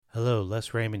Hello,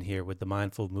 Les Raymond here with the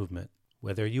Mindful Movement.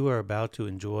 Whether you are about to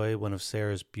enjoy one of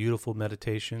Sarah's beautiful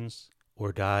meditations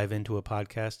or dive into a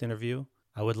podcast interview,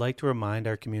 I would like to remind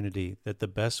our community that the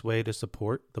best way to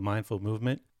support the Mindful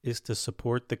Movement is to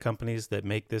support the companies that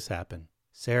make this happen.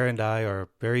 Sarah and I are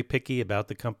very picky about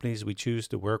the companies we choose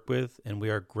to work with, and we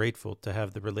are grateful to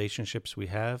have the relationships we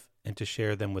have and to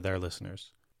share them with our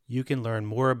listeners. You can learn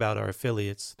more about our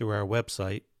affiliates through our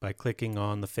website by clicking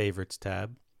on the Favorites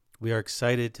tab. We are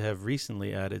excited to have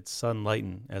recently added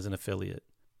Sunlighten as an affiliate.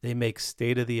 They make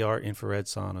state-of-the-art infrared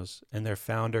saunas, and their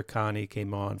founder, Connie,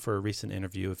 came on for a recent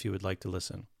interview if you would like to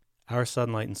listen. Our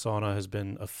Sunlighten sauna has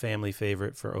been a family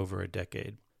favorite for over a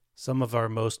decade. Some of our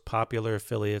most popular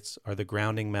affiliates are the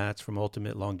grounding mats from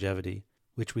Ultimate Longevity,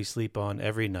 which we sleep on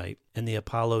every night, and the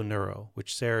Apollo Neuro,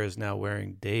 which Sarah is now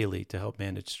wearing daily to help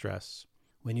manage stress.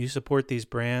 When you support these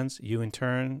brands, you in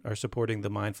turn are supporting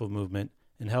the Mindful Movement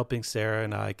and helping Sarah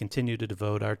and I continue to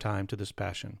devote our time to this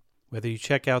passion. Whether you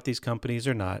check out these companies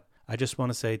or not, I just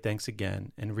want to say thanks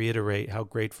again and reiterate how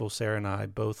grateful Sarah and I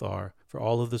both are for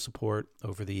all of the support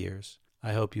over the years.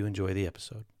 I hope you enjoy the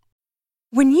episode.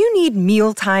 When you need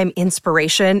mealtime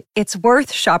inspiration, it's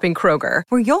worth shopping Kroger,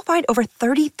 where you'll find over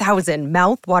 30,000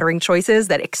 mouth-watering choices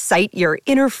that excite your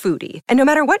inner foodie. And no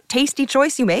matter what tasty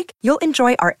choice you make, you'll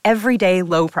enjoy our everyday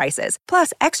low prices,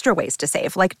 plus extra ways to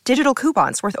save, like digital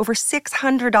coupons worth over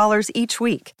 $600 each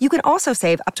week. You can also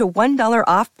save up to $1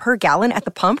 off per gallon at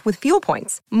the pump with fuel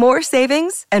points. More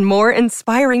savings and more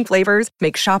inspiring flavors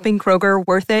make shopping Kroger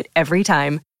worth it every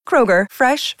time. Kroger,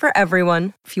 fresh for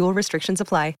everyone. Fuel restrictions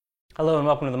apply. Hello and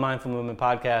welcome to the Mindful Movement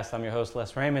Podcast. I'm your host,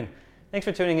 Les Raymond. Thanks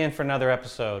for tuning in for another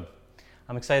episode.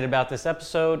 I'm excited about this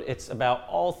episode. It's about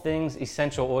all things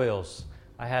essential oils.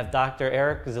 I have Dr.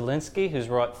 Eric Zielinski, who's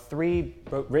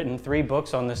written three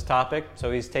books on this topic,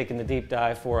 so he's taken the deep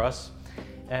dive for us,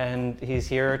 and he's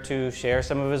here to share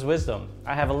some of his wisdom.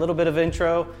 I have a little bit of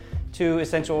intro to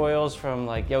essential oils from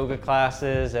like yoga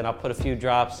classes, and I'll put a few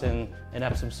drops in an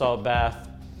Epsom salt bath.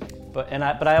 But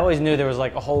I always knew there was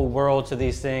like a whole world to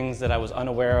these things that I was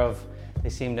unaware of. They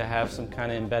seem to have some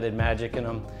kind of embedded magic in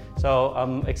them. So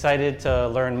I'm excited to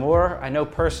learn more. I know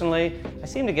personally, I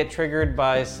seem to get triggered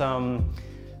by some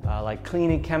like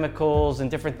cleaning chemicals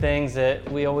and different things that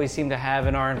we always seem to have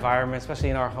in our environment, especially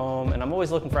in our home. And I'm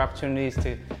always looking for opportunities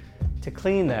to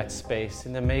clean that space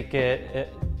and to make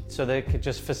it so that it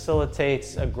just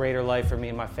facilitates a greater life for me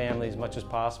and my family as much as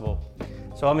possible.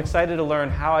 So I'm excited to learn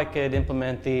how I could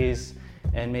implement these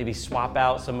and maybe swap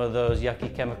out some of those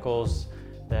yucky chemicals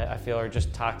that I feel are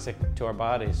just toxic to our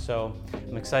bodies. So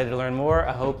I'm excited to learn more.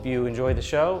 I hope you enjoy the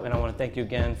show, and I want to thank you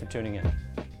again for tuning in.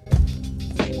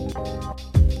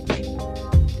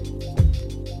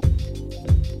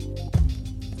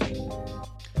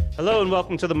 Hello and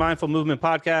welcome to the Mindful Movement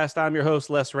Podcast. I'm your host,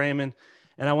 Les Raymond,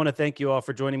 and I want to thank you all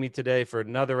for joining me today for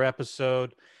another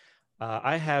episode.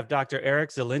 I have Dr. Eric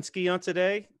Zielinski on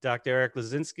today. Dr. Eric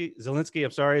Zielinski,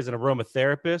 is an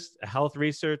aromatherapist, a health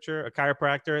researcher, a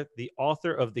chiropractor, the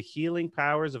author of The Healing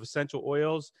Powers of Essential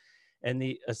Oils and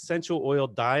the Essential Oil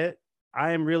Diet.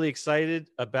 I am really excited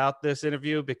about this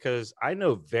interview because I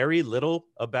know very little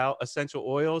about essential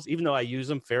oils, even though I use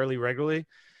them fairly regularly.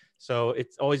 So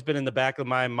it's always been in the back of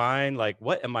my mind, like,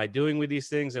 what am I doing with these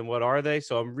things and what are they?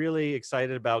 So I'm really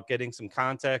excited about getting some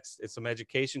context and some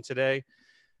education today.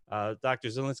 Dr.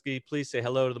 Zielinski, please say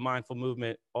hello to the Mindful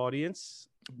Movement audience.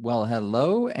 Well,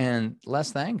 hello, and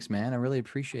Les, thanks, man. I really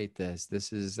appreciate this.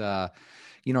 This is,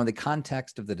 the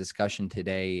context of the discussion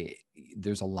today,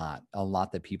 there's a lot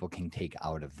that people can take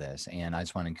out of this. And I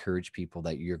just want to encourage people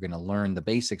that you're going to learn the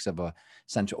basics of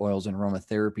essential oils and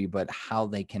aromatherapy, but how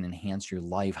they can enhance your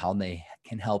life, how they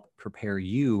can help prepare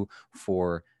you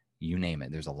for you name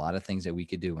it. There's a lot of things that we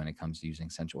could do when it comes to using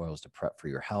essential oils to prep for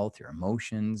your health, your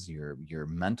emotions, your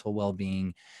mental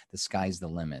well-being. The sky's the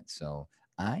limit. So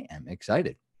I am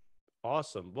excited.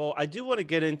 Awesome. Well, I do want to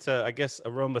get into, I guess,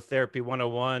 aromatherapy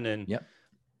 101 and,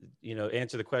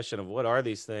 answer the question of what are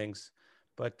these things.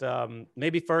 But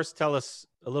maybe first tell us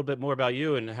a little bit more about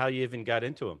you and how you even got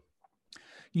into them.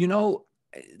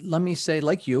 Let me say,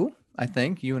 like you, I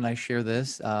think you and I share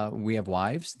this. We have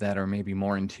wives that are maybe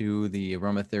more into the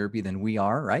aromatherapy than we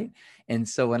are, right? And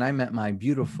so when I met my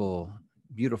beautiful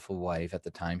wife at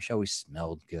the time, she always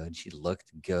smelled good. She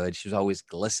looked good. She was always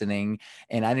glistening.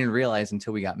 And I didn't realize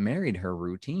until we got married her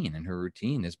routine, and her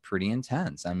routine is pretty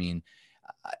intense. I mean,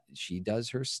 she does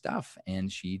her stuff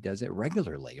and she does it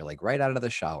regularly, like right out of the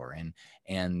shower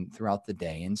and throughout the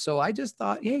day. And so I just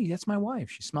thought, hey, that's my wife.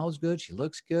 She smells good. She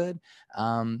looks good.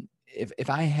 If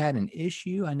I had an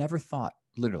issue, I never thought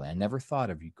Literally, I never thought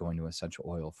of going to essential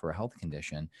oil for a health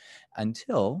condition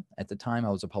until at the time I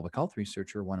was a public health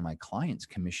researcher. One of my clients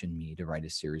commissioned me to write a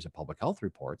series of public health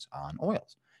reports on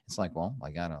oils. It's like, well,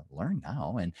 I got to learn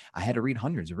now. And I had to read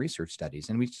hundreds of research studies.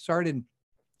 And we started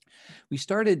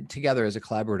together as a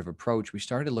collaborative approach. We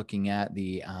started looking at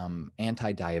the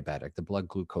anti-diabetic, the blood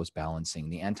glucose balancing,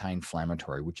 the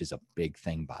anti-inflammatory, which is a big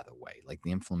thing, by the way, like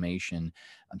the inflammation,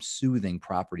 soothing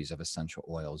properties of essential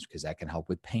oils, because that can help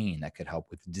with pain, that could help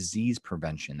with disease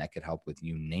prevention, that could help with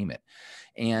you name it.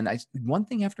 And one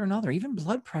thing after another, even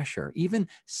blood pressure, even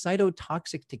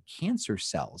cytotoxic to cancer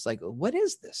cells. Like, what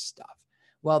is this stuff?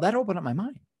 Well, that opened up my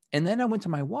mind. And then I went to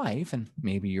my wife, and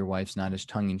maybe your wife's not as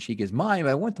tongue in cheek as mine, but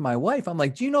I went to my wife. I'm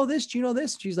like, do you know this? Do you know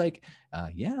this? She's like,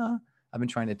 yeah, I've been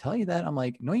trying to tell you that. I'm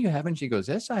like, no, you haven't. She goes,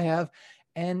 yes, I have.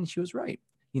 And she was right.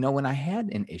 You know, when I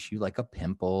had an issue like a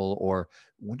pimple or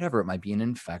whatever, it might be an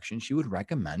infection, she would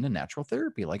recommend a natural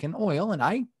therapy like an oil. And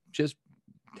I just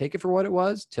take it for what it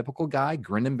was. Typical guy,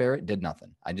 grinned and bear it, did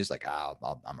nothing. I just like, I'm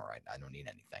all right. I don't need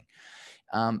anything.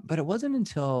 But it wasn't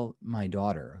until my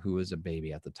daughter, who was a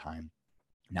baby at the time,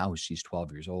 now she's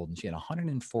 12 years old, and she had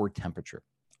 104 temperature,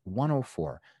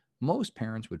 104. Most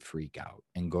parents would freak out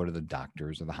and go to the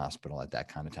doctors or the hospital at that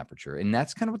kind of temperature. And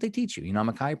that's kind of what they teach you. You know, I'm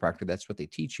a chiropractor. That's what they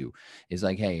teach you is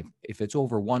like, hey, if it's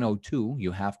over 102,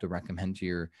 you have to recommend to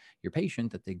your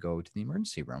patient that they go to the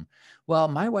emergency room. Well,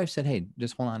 my wife said, hey,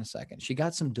 just hold on a second. She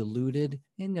got some diluted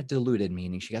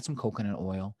meaning she got some coconut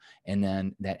oil, and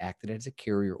then that acted as a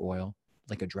carrier oil,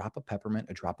 like a drop of peppermint,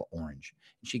 a drop of orange.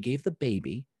 And she gave the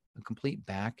baby a complete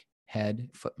back, head,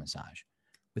 foot massage.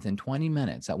 Within 20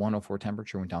 minutes, that 104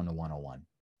 temperature went down to 101.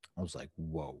 I was like,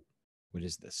 whoa, what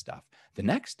is this stuff? The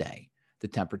next day, the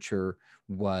temperature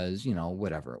was,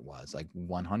 whatever it was, like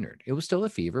 100. It was still a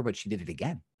fever, but she did it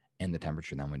again. And the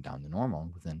temperature then went down to normal.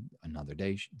 Within another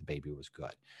day, the baby was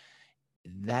good.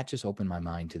 That just opened my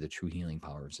mind to the true healing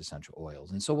power of essential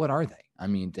oils. And so what are they? I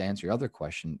mean, to answer your other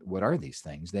question, what are these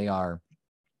things? They are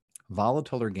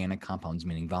volatile organic compounds,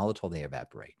 meaning volatile, they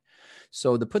evaporate.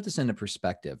 So to put this into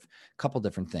perspective, a couple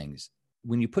different things.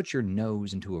 When you put your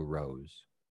nose into a rose,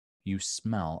 you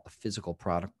smell a physical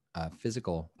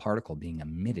particle being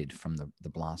emitted from the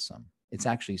blossom. It's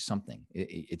actually something.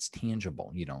 It's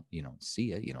tangible. You don't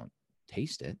see it. You don't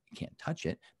taste it. You can't touch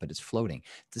it, but it's floating.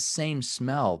 It's the same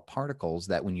smell particles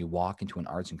that when you walk into an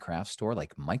arts and crafts store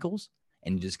like Michael's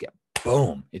and you just get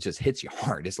boom, it just hits you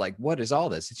hard. It's like, what is all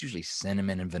this? It's usually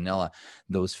cinnamon and vanilla.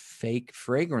 Those fake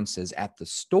fragrances at the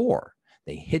store,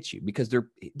 they hit you because they're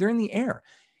in the air.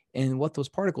 And what those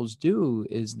particles do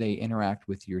is they interact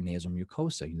with your nasal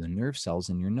mucosa, the nerve cells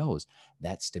in your nose.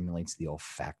 That stimulates the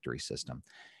olfactory system.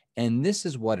 And this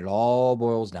is what it all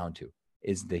boils down to,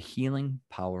 is the healing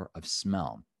power of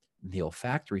smell. The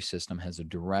olfactory system has a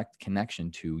direct connection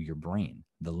to your brain,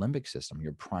 the limbic system,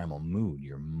 your primal mood,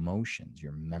 your emotions,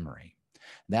 your memory.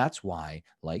 That's why,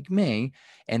 like me,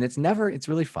 and it's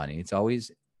really funny. It's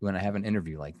always when I have an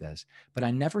interview like this, but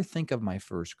I never think of my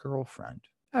first girlfriend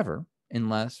ever,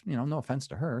 unless, no offense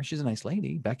to her. She's a nice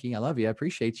lady. Becky, I love you. I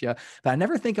appreciate you. But I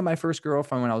never think of my first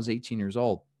girlfriend when I was 18 years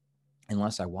old,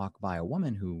 unless I walk by a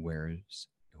woman who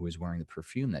is wearing the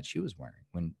perfume that she was wearing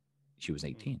when she was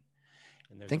 18.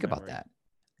 Think about that.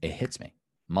 It hits me.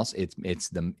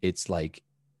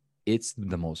 It's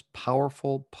the most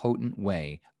powerful, potent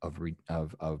way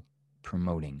of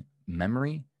promoting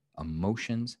memory,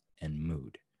 emotions, and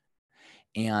mood.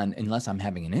 And unless I'm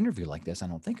having an interview like this, I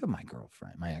don't think of my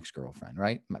girlfriend, my ex-girlfriend,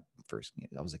 right? My first,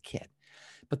 I was a kid.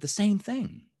 But the same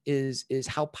thing is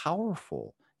how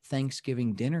powerful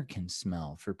Thanksgiving dinner can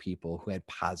smell for people who had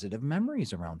positive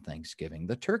memories around Thanksgiving.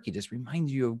 The turkey just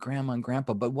reminds you of grandma and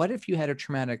grandpa. But what if you had a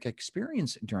traumatic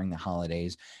experience during the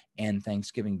holidays and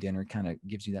Thanksgiving dinner kind of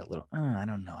gives you that little, I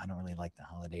don't know, I don't really like the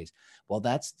holidays. Well,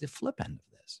 that's the flip end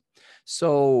of this.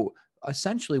 So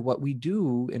essentially what we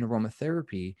do in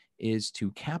aromatherapy is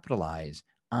to capitalize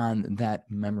on that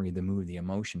memory, the mood, the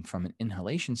emotion from an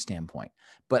inhalation standpoint.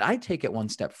 But I take it one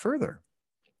step further.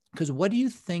 Because what do you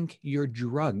think your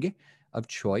drug of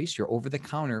choice, your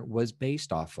over-the-counter, was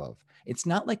based off of? It's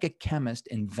not like a chemist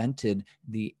invented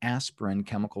the aspirin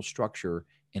chemical structure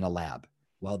in a lab.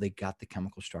 Well, they got the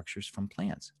chemical structures from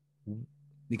plants.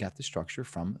 They got the structure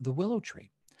from the willow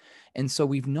tree. And so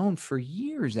we've known for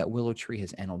years that willow tree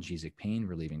has analgesic pain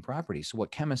relieving properties. So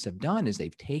what chemists have done is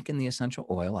they've taken the essential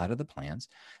oil out of the plants,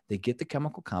 they get the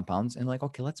chemical compounds and like,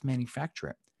 okay, let's manufacture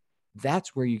it.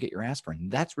 That's where you get your aspirin.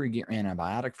 That's where you get your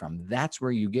antibiotic from. That's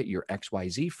where you get your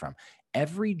XYZ from.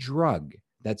 Every drug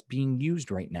that's being used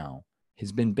right now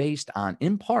has been based on,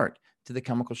 in part, to the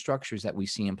chemical structures that we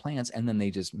see in plants. And then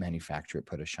they just manufacture it,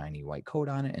 put a shiny white coat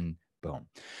on it, and Boom.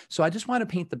 So I just want to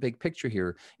paint the big picture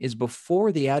here is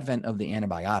before the advent of the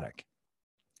antibiotic,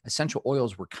 essential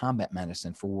oils were combat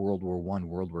medicine for World War I,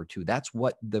 World War II. That's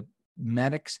what the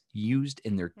medics used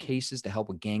in their cases to help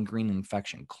with gangrene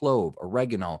infection. Clove,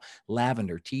 oregano,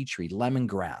 lavender, tea tree,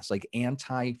 lemongrass, like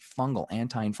antifungal,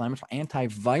 anti-inflammatory,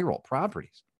 antiviral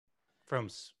properties.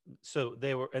 So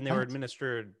they were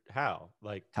administered how?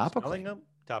 Like smelling Topically. them?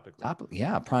 Topically.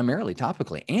 Yeah, primarily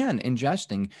topically and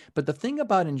ingesting. But the thing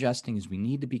about ingesting is we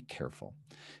need to be careful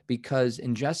because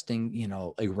ingesting,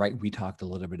 like we talked a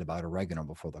little bit about oregano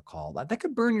before the call. That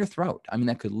could burn your throat. I mean,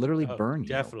 that could literally burn you.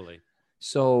 Definitely.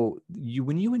 So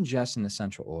when you ingest an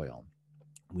essential oil,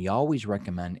 we always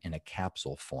recommend in a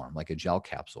capsule form, like a gel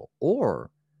capsule,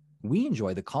 or we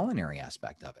enjoy the culinary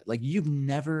aspect of it. Like you've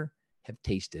never have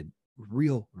tasted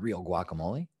real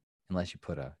guacamole unless you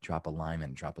put a drop of lime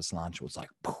and a drop of cilantro. It's like,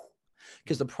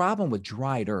 because the problem with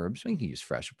dried herbs, you can use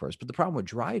fresh, of course, but the problem with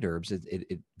dried herbs is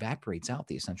it evaporates out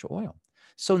the essential oil.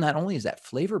 So not only is that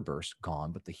flavor burst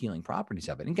gone, but the healing properties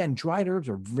of it. And again, dried herbs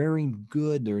are very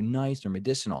good. They're nice. They're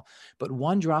medicinal. But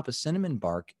one drop of cinnamon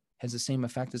bark has the same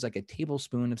effect as like a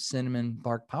tablespoon of cinnamon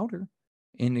bark powder.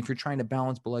 And if you're trying to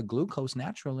balance blood glucose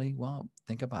naturally, well,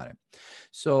 think about it.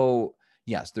 So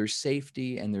yes, there's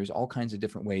safety and there's all kinds of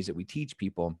different ways that we teach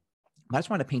people. I just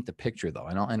want to paint the picture though,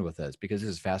 and I'll end with this because this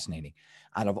is fascinating.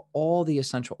 Out of all the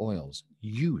essential oils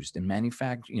used in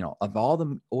manufacture, of all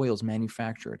the oils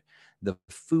manufactured, the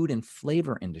food and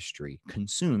flavor industry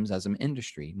consumes as an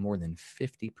industry more than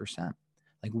 50%.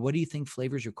 Like, what do you think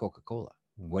flavors your Coca-Cola?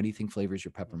 What do you think flavors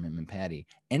your peppermint and patty?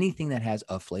 Anything that has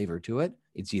a flavor to it,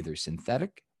 it's either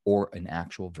synthetic or an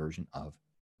actual version of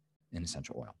an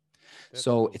essential oil. That's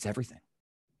so cool. It's everything.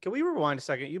 Can we rewind a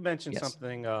second? You mentioned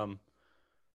something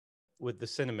with the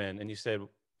cinnamon, and you said,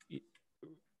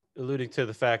 alluding to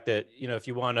the fact that, if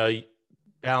you want to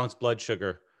balance blood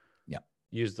sugar,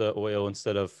 use the oil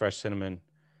instead of fresh cinnamon.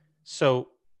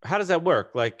 So how does that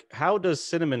work? Like, how does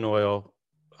cinnamon oil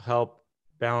help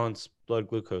balance blood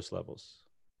glucose levels?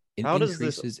 It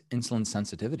increases insulin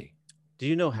sensitivity. Do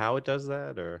you know how it does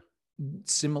that, or?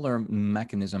 Similar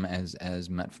mechanism as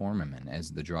metformin,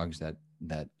 as the drugs that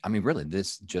I mean, really,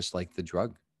 this just like the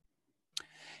drug.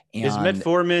 And is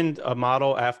metformin a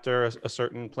model after a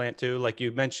certain plant too? Like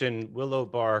you mentioned, willow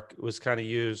bark was kind of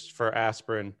used for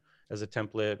aspirin as a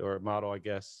template or a model, I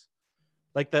guess.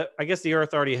 I guess the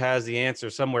earth already has the answer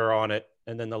somewhere on it,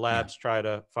 and then the labs try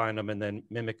to find them and then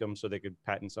mimic them so they could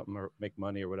patent something or make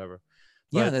money or whatever.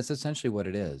 But that's essentially what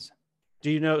it is.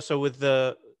 Do you know? So with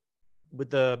the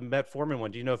metformin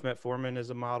one, do you know if metformin is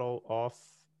a model off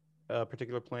a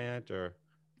particular plant or?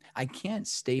 I can't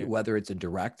state whether it's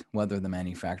whether the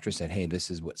manufacturer said, hey,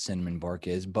 this is what cinnamon bark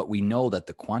is, but we know that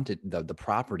the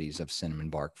properties of cinnamon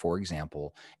bark, for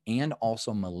example, and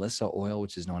also Melissa oil,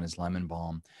 which is known as lemon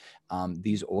balm,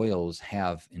 these oils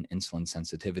have an insulin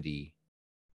sensitivity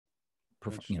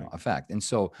effect. And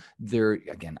so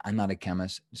again, I'm not a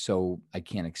chemist, so I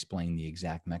can't explain the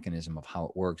exact mechanism of how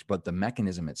it works, but the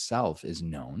mechanism itself is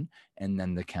known. And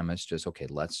then the chemist just,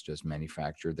 let's just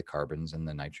manufacture the carbons and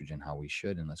the nitrogen how we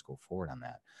should, and let's go forward on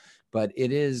that. But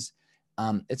it's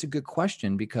a good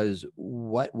question because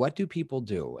what do people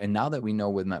do? And now that we know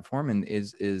with metformin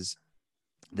is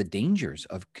the dangers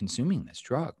of consuming this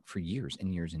drug for years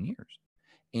and years and years.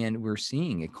 And we're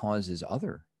seeing it causes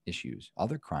other issues,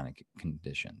 other chronic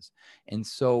conditions. And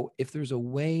so if there's a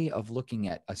way of looking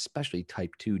at especially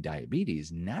type 2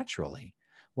 diabetes naturally,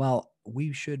 well,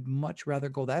 we should much rather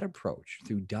go that approach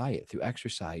through diet, through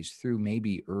exercise, through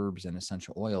maybe herbs and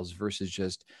essential oils versus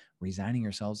just resigning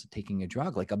ourselves to taking a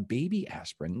drug like a baby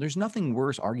aspirin. There's nothing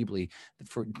worse, arguably,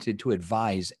 to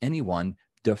advise anyone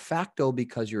de facto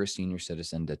because you're a senior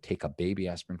citizen to take a baby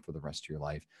aspirin for the rest of your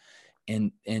life.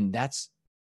 And that's,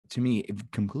 to me,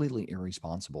 completely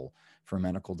irresponsible for a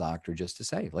medical doctor just to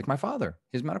say, like my father,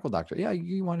 his medical doctor,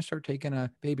 you want to start taking a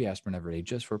baby aspirin every day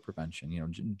just for prevention,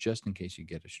 just in case you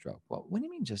get a stroke. Well, what do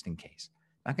you mean just in case?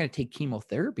 I'm not going to take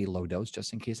chemotherapy low dose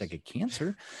just in case I get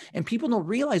cancer. And people don't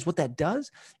realize what that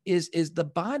does is the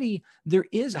body,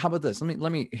 how about this?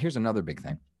 Here's another big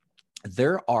thing.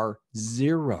 There are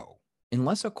zero,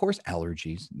 unless of course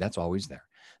allergies, that's always there.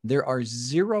 There are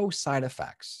zero side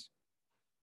effects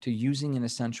to using an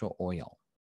essential oil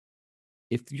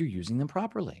if you're using them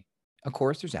properly. Of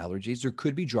course, there's allergies. There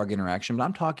could be drug interaction, but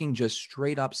I'm talking just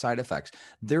straight up side effects.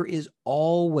 There is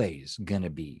always going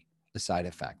to be a side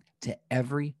effect to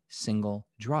every single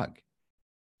drug.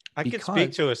 I could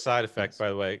speak to a side effect, by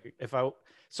the way.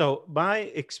 So my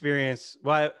experience,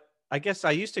 I guess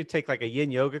I used to take like a yin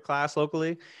yoga class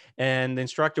locally, and the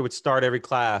instructor would start every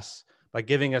class by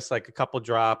giving us like a couple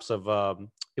drops of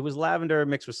it was lavender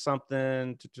mixed with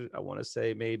something, I want to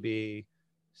say maybe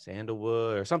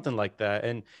sandalwood or something like that.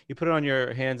 And you put it on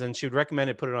your hands, and she would recommend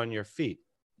it, put it on your feet.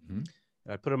 Mm-hmm.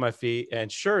 And I put it on my feet,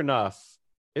 and sure enough,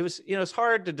 it was, it's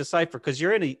hard to decipher because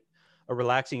you're in a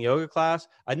relaxing yoga class.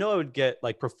 I know I would get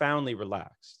like profoundly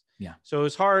relaxed. Yeah. So it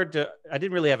was I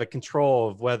didn't really have a control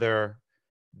of whether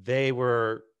they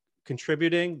were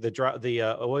contributing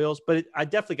the oils, but I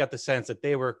definitely got the sense that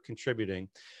they were contributing.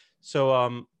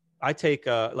 So I take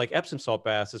like Epsom salt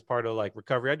baths as part of like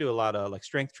recovery. I do a lot of like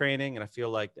strength training, and I feel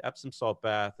like the Epsom salt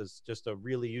bath is just a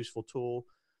really useful tool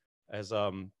as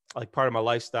like part of my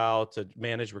lifestyle to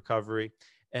manage recovery.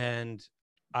 And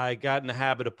I got in the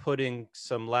habit of putting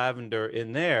some lavender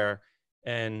in there,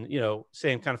 and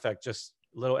same kind of effect, just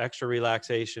a little extra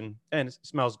relaxation, and it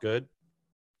smells good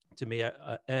to me.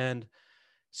 And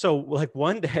so like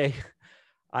one day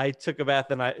I took a bath,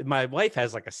 and my wife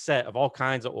has like a set of all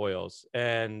kinds of oils,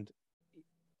 and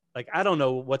like, I don't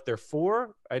know what they're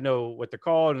for. I know what they're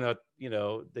called, and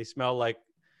they smell like,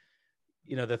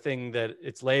 the thing that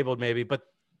it's labeled maybe, but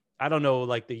I don't know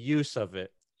like the use of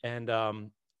it. And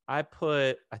I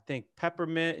put, I think,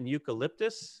 peppermint and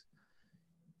eucalyptus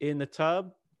in the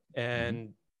tub,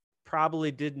 and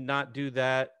probably did not do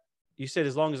that. You said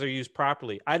as long as they're used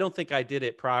properly. I don't think I did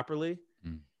it properly.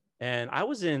 And I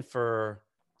was in for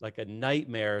like a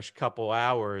nightmarish couple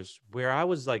hours where I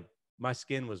was like, my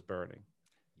skin was burning.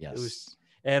 Yes.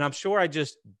 And I'm sure I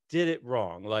just did it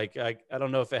wrong. Like, I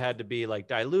don't know if it had to be like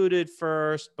diluted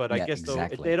first, but I Yeah, guess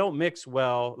exactly. they don't mix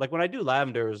well. Like when I do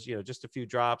lavenders, just a few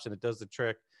drops and it does the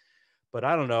trick. But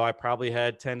I don't know. I probably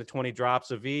had 10 to 20 drops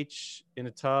of each in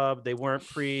a tub. They weren't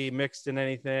pre-mixed in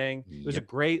anything. It was a Yep.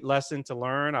 great lesson to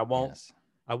learn. I Yes.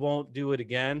 won't do it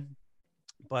again.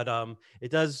 But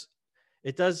it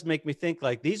does make me think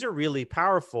like these are really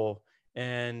powerful,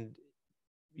 and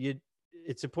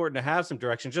it's important to have some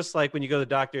direction. Just like when you go to the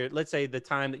doctor, let's say the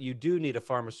time that you do need a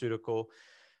pharmaceutical,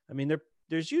 I mean,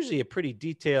 there's usually a pretty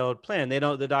detailed plan.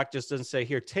 The doctor just doesn't say,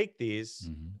 here, take these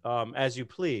as you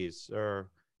please, or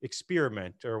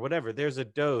experiment or whatever. There's a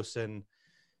dose. And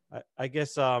I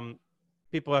guess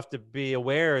people have to be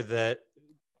aware that,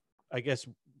 I guess,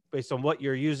 based on what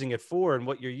you're using it for and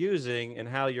what you're using and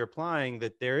how you're applying,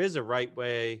 that there is a right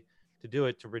way to do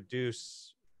it to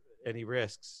reduce any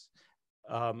risks.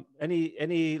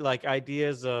 Any like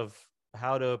ideas of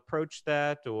how to approach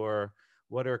that, or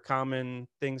what are common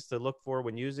things to look for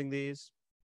when using these?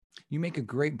 You make a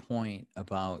great point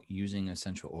about using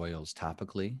essential oils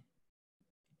topically.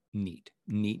 Neat.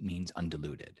 Neat means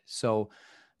undiluted. So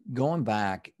going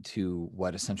back to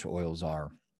what essential oils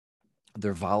are,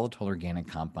 they're volatile organic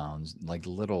compounds, like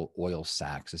little oil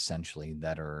sacs, essentially,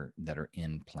 that are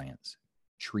in plants,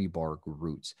 tree bark,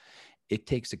 roots. It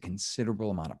takes a considerable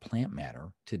amount of plant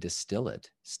matter to distill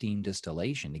it, steam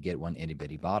distillation, to get one itty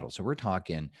bitty bottle. So we're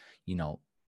talking,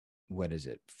 what is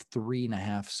it?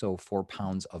 3.5, so 4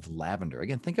 pounds of lavender.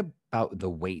 Again, think about the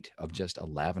weight of just a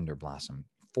lavender blossom,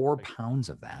 4 pounds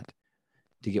of that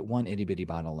to get one itty bitty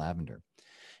bottle of lavender.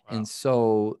 Wow. And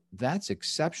so that's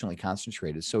exceptionally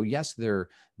concentrated. So yes, they're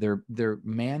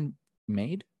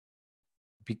man-made,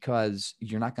 because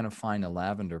you're not going to find a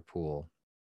lavender pool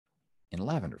in a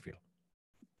lavender field.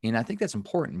 And I think that's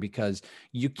important because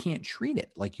you can't treat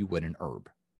it like you would an herb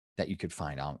that you could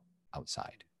find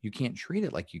outside. You can't treat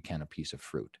it like you can a piece of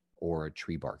fruit or a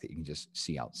tree bark that you can just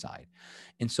see outside.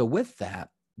 And so with that,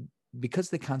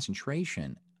 because the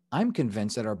concentration, I'm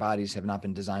convinced that our bodies have not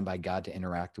been designed by God to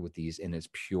interact with these in its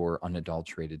pure,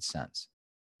 unadulterated sense.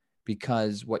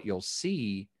 Because what you'll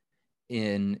see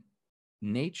in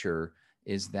nature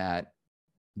is that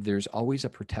there's always a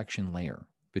protection layer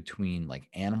between like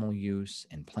animal use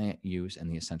and plant use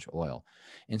and the essential oil.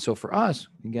 And so for us,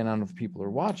 again, I don't know if people are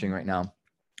watching right now,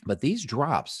 but these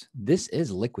drops, this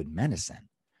is liquid medicine.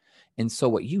 And so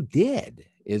what you did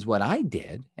is what I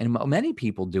did, and many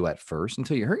people do at first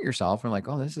until you hurt yourself and like,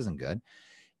 oh, this isn't good,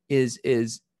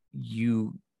 is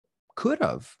you could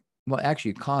have, well,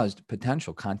 actually caused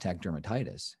potential contact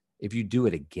dermatitis. If you do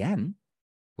it again,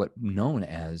 what known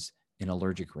as an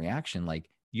allergic reaction, like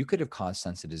you could have caused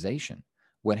sensitization.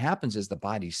 What happens is the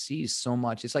body sees so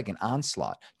much, it's like an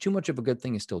onslaught. Too much of a good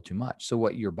thing is still too much. So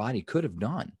what your body could have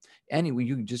done, anyway,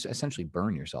 you just essentially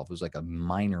burn yourself. It was like a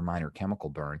minor chemical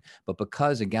burn. But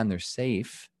because, again, they're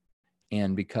safe,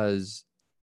 and because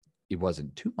it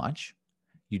wasn't too much,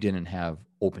 you didn't have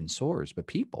open sores. But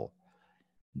people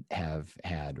have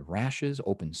had rashes,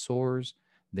 open sores.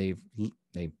 They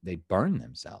burn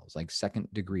themselves, like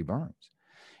second-degree burns.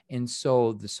 And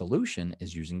so the solution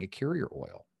is using a carrier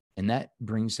oil. And that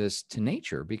brings us to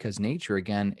nature, because nature,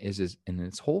 again, is in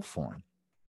its whole form.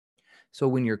 So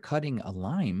when you're cutting a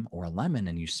lime or a lemon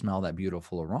and you smell that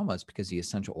beautiful aroma, it's because the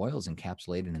essential oil is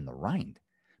encapsulated in the rind.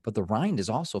 But the rind is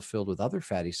also filled with other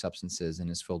fatty substances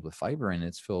and is filled with fiber and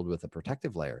it's filled with a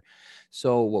protective layer.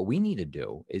 So what we need to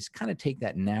do is kind of take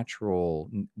that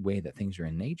natural way that things are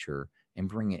in nature and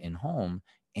bring it in home.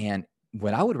 And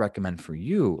what I would recommend for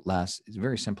you, Les, is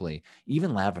very simply,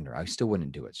 even lavender, I still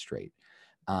wouldn't do it straight.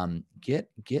 Get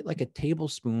like a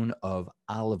tablespoon of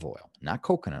olive oil, not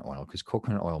coconut oil, because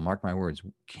coconut oil, mark my words,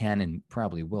 can and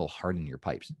probably will harden your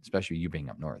pipes, especially you being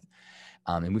up north.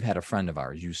 And we've had a friend of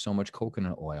ours use so much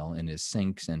coconut oil in his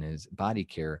sinks and his body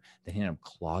care that he ended up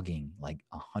clogging like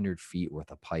 100 feet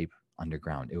worth of pipe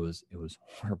underground. It was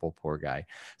horrible, poor guy.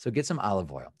 So get some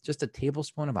olive oil, just a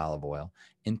tablespoon of olive oil,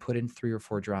 and put in 3 or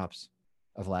 4 drops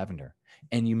of lavender.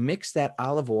 And you mix that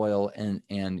olive oil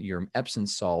and your Epsom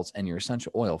salts and your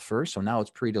essential oil first. So now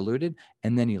it's pre-diluted,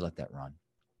 and then you let that run.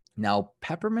 Now,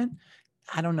 peppermint,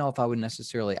 I don't know if I would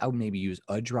necessarily, I would maybe use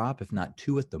a drop, if not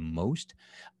 2 at the most.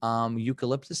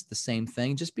 Eucalyptus, the same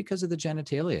thing, just because of the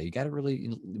genitalia. You got to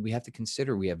really, we have to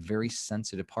consider we have very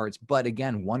sensitive parts. But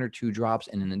again, 1 or 2 drops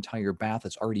in an entire bath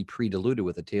that's already pre-diluted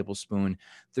with a tablespoon,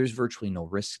 there's virtually no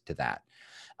risk to that.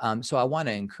 So I want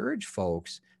to encourage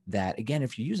folks that, again,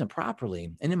 if you use them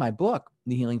properly, and in my book,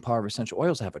 The Healing Power of Essential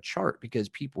Oils, I have a chart because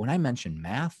people, when I mention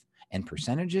math and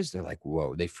percentages, they're like,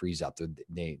 whoa, they freeze up.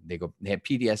 They have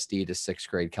PTSD to 6th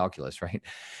grade calculus, right?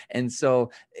 And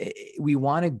so we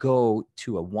want to go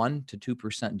to a 1 to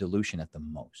 2% dilution at the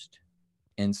most.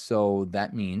 And so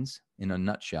that means, in a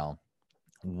nutshell,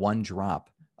 1 drop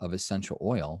of essential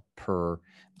oil per,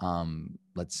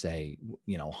 let's say,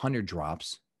 100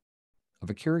 drops of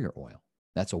a carrier oil.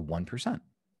 That's a 1%.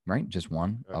 Right? Just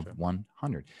one Gotcha. of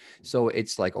 100. So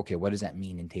it's like, okay, what does that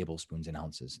mean in tablespoons and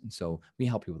ounces? And so we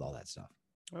help you with all that stuff.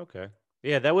 Okay.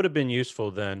 Yeah, that would have been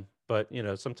useful then. But,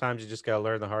 sometimes you just got to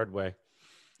learn the hard way.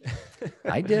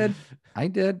 I did. I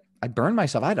burned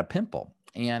myself. I had a pimple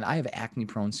and I have acne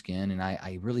prone skin and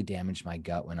I really damaged my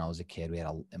gut when I was a kid. We had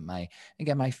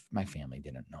my family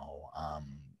didn't know,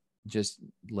 just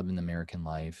living the American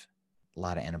life, a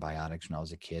lot of antibiotics when I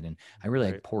was a kid. And I really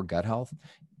had poor gut health.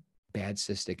 Bad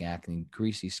cystic acne,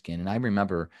 greasy skin. And I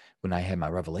remember when I had my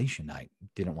revelation, I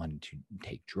didn't want to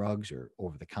take drugs or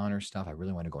over-the-counter stuff. I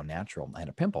really wanted to go natural. I had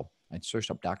a pimple. I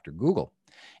searched up Dr. Google.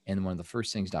 And one of the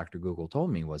first things Dr. Google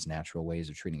told me was natural ways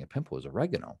of treating a pimple was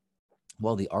oregano.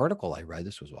 Well, the article I read,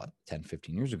 this was 10,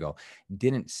 15 years ago,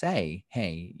 didn't say,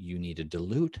 hey, you need to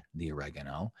dilute the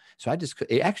oregano. So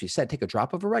it actually said, take a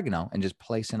drop of oregano and just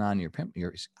place it on your pimple.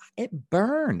 It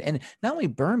burned. And not only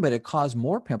burned, but it caused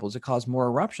more pimples. It caused more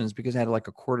eruptions because I had like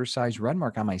a quarter-sized red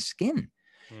mark on my skin.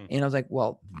 And I was like,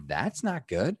 well, that's not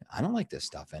good. I don't like this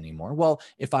stuff anymore. Well,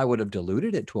 if I would have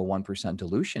diluted it to a 1%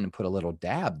 dilution and put a little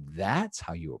dab, that's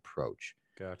how you approach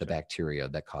the bacteria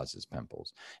that causes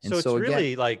pimples. And so it's again,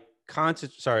 really like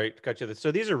sorry to cut you.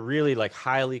 So these are really like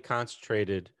highly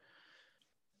concentrated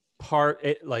plant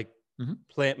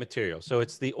material. So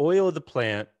it's the oil of the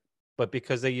plant, but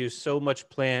because they use so much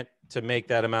plant to make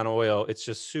that amount of oil, it's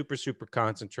just super, super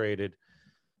concentrated.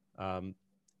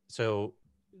 So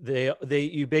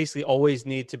you basically always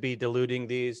need to be diluting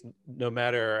these no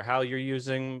matter how you're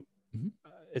using,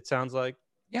 it sounds like.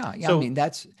 Yeah. So, I mean,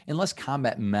 that's unless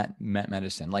combat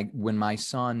medicine, like when my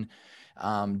son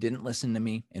didn't listen to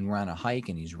me and we're on a hike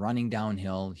and he's running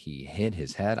downhill, he hit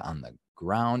his head on the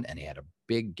ground and he had a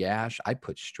big gash. I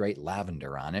put straight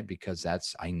lavender on it because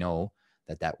I know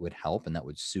that would help and that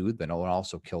would soothe, but it would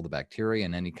also kill the bacteria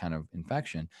and any kind of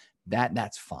infection.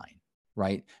 That's fine.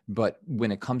 Right. But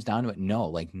when it comes down to it, no,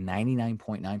 like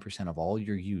 99.9% of all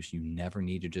your use, you never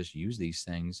need to just use these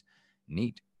things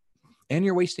neat. And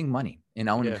you're wasting money. And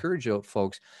I want to encourage you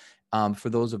folks, for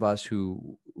those of us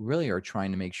who really are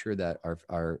trying to make sure that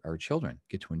our children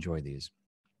get to enjoy these,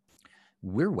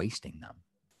 we're wasting them.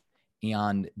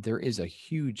 And there is a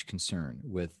huge concern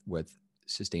with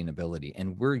sustainability.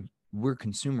 And we're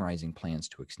consumerizing plants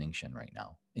to extinction right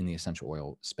now in the essential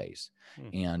oil space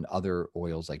and other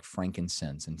oils like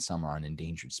frankincense, and some are on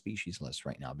endangered species lists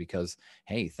right now because,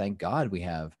 hey, thank God we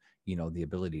have, the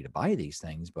ability to buy these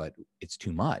things, but it's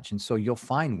too much. And so you'll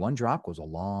find 1 drop goes a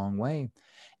long way.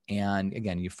 And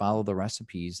again, you follow the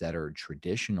recipes that are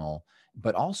traditional,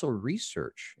 but also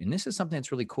research. And this is something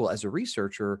that's really cool. As a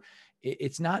researcher,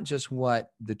 it's not just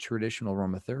what the traditional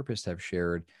aromatherapists have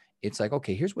shared. It's like,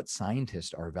 okay, here's what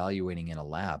scientists are evaluating in a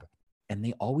lab. And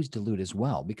they always dilute as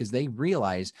well because they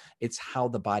realize it's how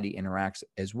the body interacts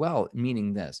as well.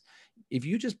 Meaning this, if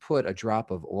you just put a drop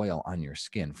of oil on your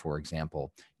skin, for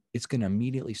example, it's going to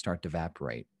immediately start to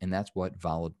evaporate. And that's what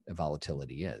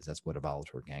volatility is. That's what a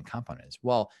volatile organic compound is.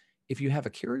 Well, if you have a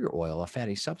carrier oil, a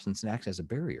fatty substance, it acts as a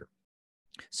barrier.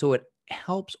 So it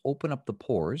helps open up the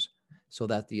pores so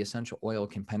that the essential oil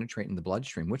can penetrate in the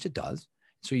bloodstream, which it does.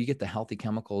 So you get the healthy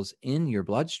chemicals in your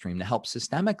bloodstream to help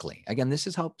systemically. Again, this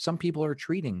is how some people are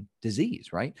treating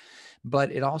disease, right?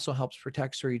 But it also helps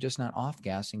protect so you're just not off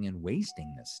gassing and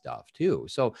wasting this stuff too.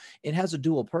 So it has a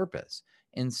dual purpose.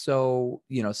 And so,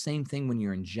 same thing when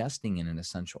you're ingesting in an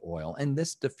essential oil. And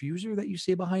this diffuser that you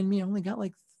see behind me, I only got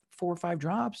like 4 or 5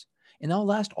 drops, and they'll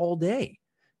last all day.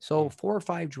 So 4 or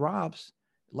 5 drops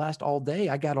last all day.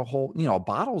 I got a whole, a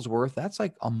bottle's worth. That's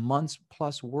like a month's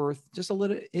plus worth, just a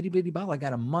little itty bitty bottle. I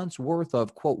got a month's worth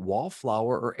of quote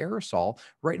wallflower or aerosol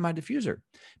right in my diffuser.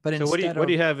 But so what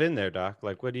do you have in there, Doc?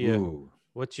 Like,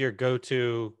 what's your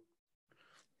go-to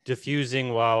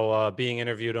diffusing while being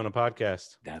interviewed on a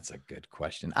podcast? That's a good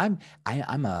question. I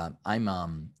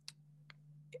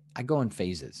go in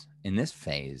phases. In this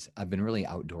phase, I've been really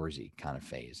outdoorsy kind of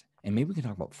phase. And maybe we can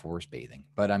talk about forest bathing,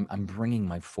 but I'm bringing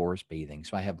my forest bathing.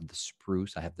 So I have the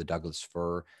spruce, I have the Douglas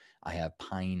fir, I have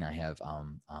pine, I have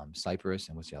cypress,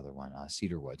 and what's the other one?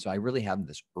 Cedar wood. So I really have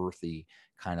this earthy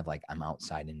kind of like I'm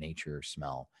outside in nature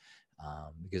smell.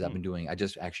 Because I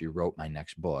just actually wrote my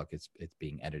next book. It's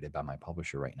being edited by my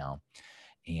publisher right now.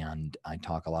 And I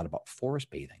talk a lot about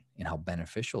forest bathing and how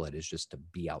beneficial it is just to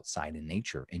be outside in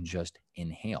nature and just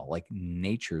inhale, like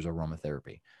nature's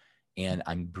aromatherapy. And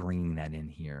I'm bringing that in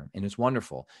here. And it's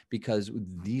wonderful because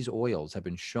these oils have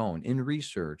been shown in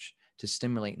research to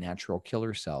stimulate natural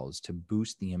killer cells, to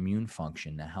boost the immune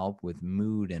function, to help with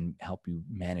mood and help you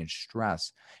manage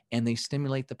stress. And they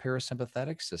stimulate the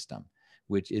parasympathetic system,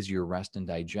 which is your rest and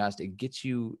digest. It gets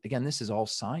you, again, this is all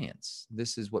science.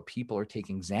 This is what people are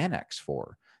taking Xanax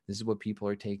for. This is what people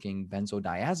are taking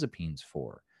benzodiazepines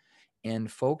for. And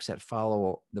folks that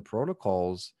follow the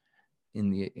protocols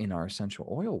in our essential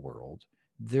oil world,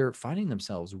 they're finding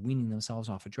themselves weaning themselves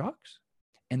off of drugs,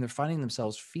 and they're finding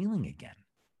themselves feeling again.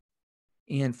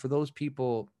 And for those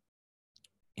people,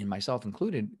 and myself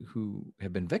included, who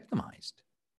have been victimized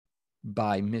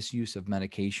by misuse of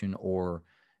medication or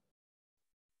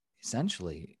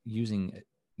essentially using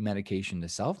medication to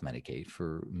self-medicate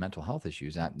for mental health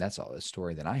issues, that's a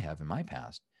story that I have in my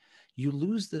past, you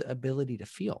lose the ability to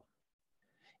feel.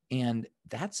 And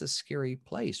that's a scary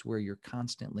place where you're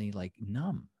constantly like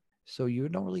numb. So you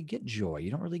don't really get joy.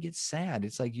 You don't really get sad.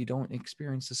 It's like you don't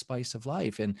experience the spice of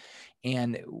life. And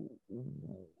I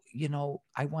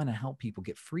want to help people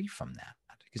get free from that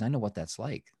because I know what that's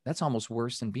like. That's almost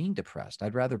worse than being depressed.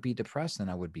 I'd rather be depressed than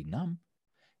I would be numb.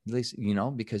 At least,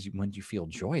 because when you feel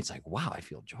joy, it's like, wow, I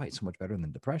feel joy. It's so much better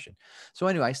than depression. So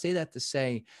anyway, I say that to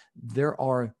say there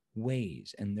are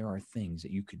ways and there are things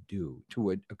that you could do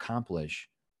to accomplish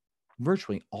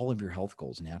virtually all of your health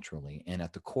goals naturally. And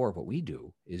at the core of what we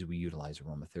do is we utilize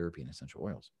aromatherapy and essential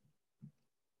oils.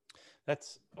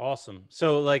 That's awesome.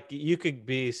 So like you could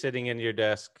be sitting in your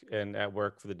desk and at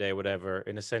work for the day, whatever,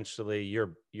 and essentially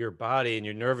your body and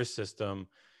your nervous system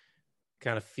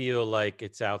kind of feel like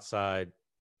it's outside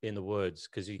in the woods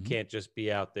because you can't just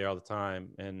be out there all the time.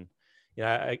 And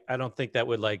I don't think that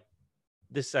would like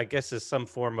this, I guess, is some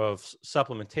form of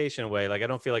supplementation way. Like I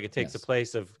don't feel like it takes the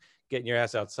place of getting your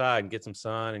ass outside and get some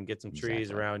sun and get some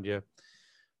trees around you.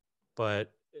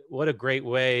 But what a great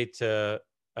way to,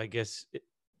 I guess,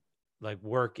 like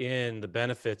work in the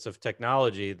benefits of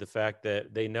technology, the fact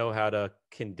that they know how to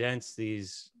condense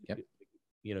these,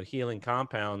 healing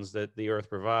compounds that the earth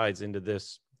provides into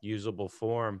this usable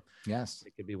form. Yes.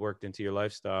 It could be worked into your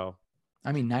lifestyle.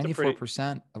 I mean,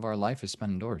 94% of our life is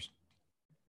spent indoors.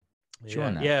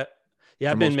 Yeah.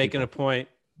 I've been making a point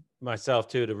myself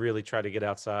too to really try to get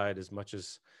outside as much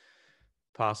as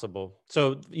possible.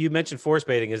 So you mentioned forest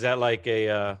bathing. Is that like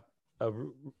a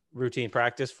routine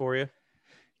practice for you?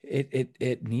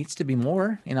 It needs to be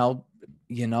more,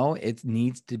 it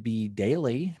needs to be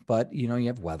daily, but you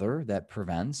have weather that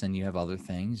prevents, and you have other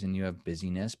things, and you have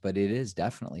busyness, but it is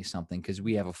definitely something because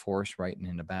we have a forest right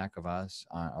in the back of us,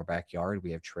 our backyard.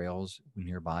 We have trails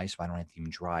nearby, so I don't have to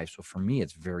even drive. So for me,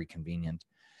 it's very convenient.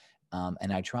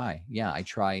 And I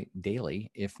try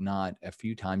daily, if not a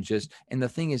few times. And the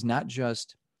thing is not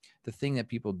just the thing that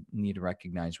people need to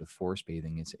recognize with forest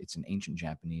bathing. It's an ancient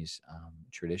Japanese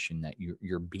tradition that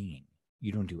you're being.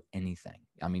 You don't do anything.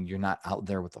 I mean, you're not out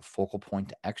there with a focal point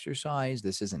to exercise.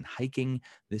 This isn't hiking.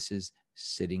 This is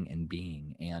sitting and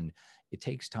being. And it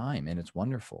takes time, and it's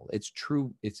wonderful. It's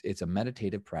true. It's a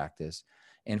meditative practice.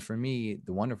 And for me,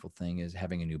 the wonderful thing is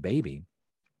having a new baby.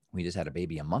 We just had a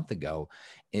baby a month ago.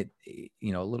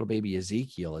 Little baby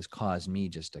Ezekiel has caused me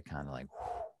just to kind of like,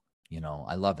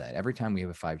 I love that. Every time we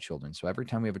have 5 children. So every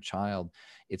time we have a child,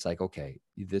 it's like, okay,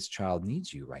 this child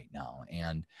needs you right now.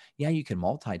 And yeah, you can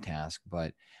multitask,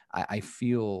 but I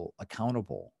feel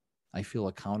accountable. I feel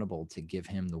accountable to give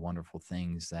him the wonderful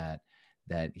things that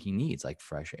he needs, like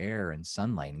fresh air and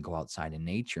sunlight, and go outside in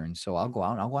nature. And so I'll go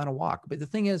out and I'll go on a walk. But the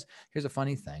thing is, here's a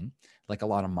funny thing. Like, a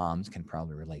lot of moms can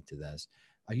probably relate to this.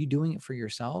 Are you doing it for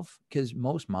yourself? Because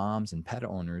most moms and pet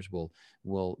owners will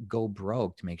go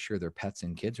broke to make sure their pets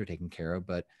and kids are taken care of,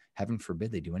 but heaven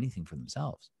forbid they do anything for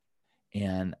themselves.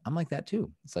 And I'm like that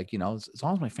too. It's like, as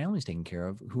long as my family's taken care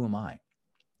of, who am I?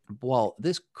 Well,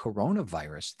 this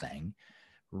coronavirus thing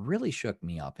really shook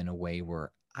me up in a way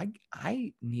where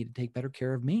I need to take better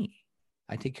care of me.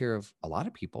 I take care of a lot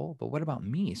of people, but what about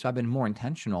me? So I've been more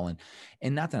intentional,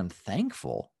 and not that I'm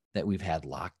thankful that we've had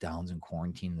lockdowns and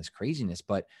quarantine and this craziness,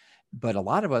 but a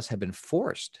lot of us have been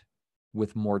forced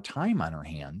with more time on our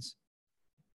hands,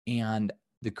 and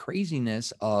the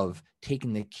craziness of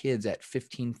taking the kids at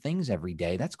 15 things every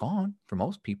day, that's gone for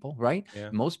most people, right? Yeah.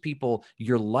 Most people,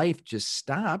 your life just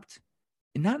stopped,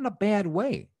 and not in a bad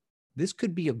way. This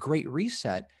could be a great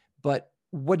reset, but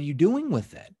what are you doing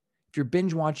with it? If you're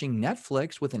binge watching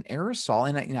Netflix with an aerosol,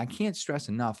 and I can't stress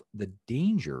enough the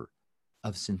danger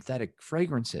of synthetic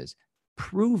fragrances,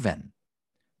 proven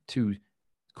to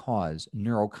cause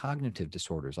neurocognitive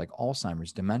disorders like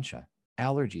Alzheimer's, dementia,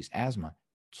 allergies, asthma,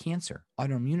 cancer,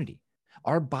 autoimmunity.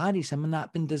 Our bodies have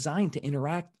not been designed to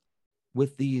interact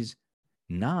with these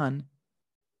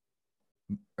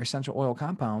non-essential oil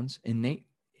compounds in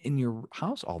your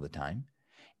house all the time.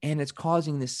 And it's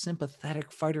causing this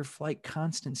sympathetic fight or flight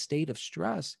constant state of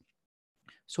stress.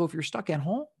 So if you're stuck at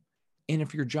home, and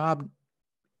if your job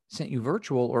sent you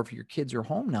virtual, or if your kids are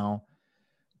home now,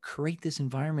 create this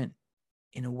environment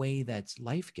in a way that's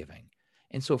life-giving.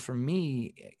 And so for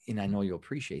me, and I know you'll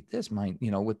appreciate this,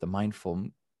 with the Mindful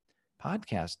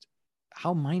podcast,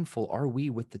 how mindful are we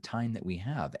with the time that we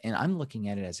have? And I'm looking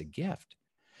at it as a gift.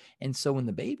 And so when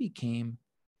the baby came,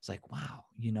 it's like, wow,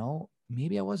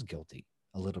 maybe I was guilty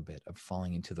a little bit of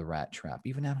falling into the rat trap,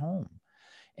 even at home.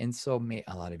 And so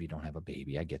a lot of you don't have a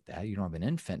baby. I get that. You don't have an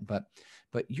infant, but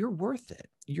you're worth it.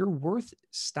 You're worth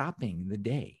stopping the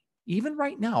day. Even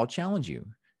right now, I'll challenge you.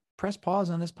 Press pause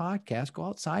on this podcast, go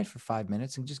outside for 5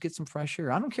 minutes and just get some fresh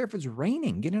air. I don't care if it's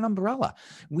raining, get an umbrella.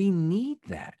 We need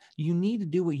that. You need to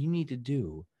do what you need to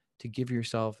do to give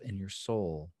yourself and your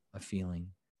soul a feeling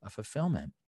of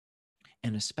fulfillment.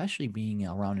 And especially being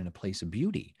around in a place of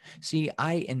beauty. See,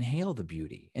 I inhale the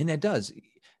beauty, and it does.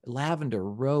 Lavender,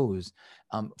 rose,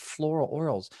 floral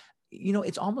oils.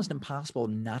 It's almost impossible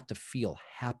not to feel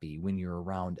happy when you're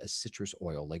around a citrus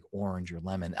oil like orange or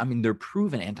lemon. I mean, they're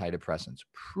proven antidepressants,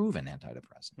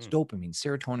 dopamine,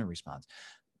 serotonin response.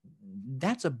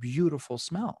 That's a beautiful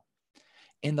smell.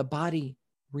 And the body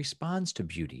responds to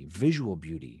beauty, visual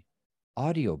beauty,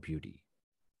 audio beauty,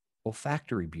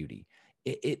 olfactory beauty.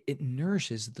 It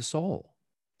nourishes the soul.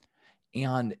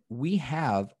 And we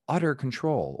have utter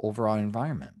control over our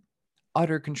environment,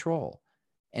 utter control.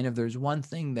 And if there's one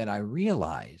thing that I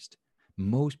realized,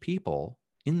 most people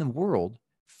in the world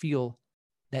feel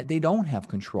that they don't have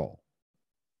control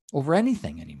over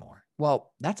anything anymore.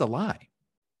 Well, that's a lie.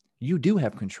 You do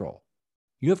have control.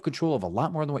 You have control of a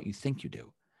lot more than what you think you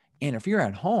do. And if you're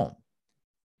at home,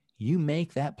 you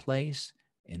make that place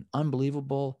an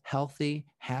unbelievable, healthy,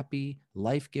 happy,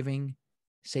 life-giving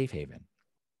safe haven.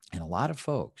 And a lot of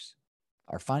folks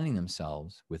are finding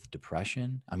themselves with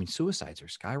depression. I mean, suicides are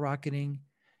skyrocketing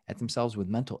at themselves with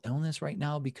mental illness right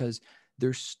now because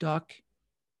they're stuck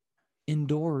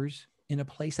indoors in a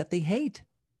place that they hate.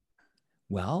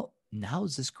 Well,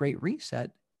 now's this great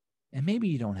reset. And maybe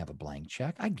you don't have a blank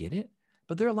check. I get it.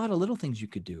 But there are a lot of little things you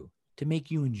could do to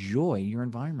make you enjoy your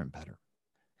environment better.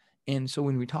 And so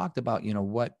when we talked about, I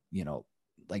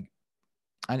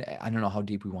don't know how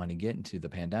deep we want to get into the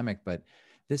pandemic, but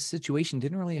this situation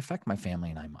didn't really affect my family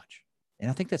and I much.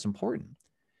 And I think that's important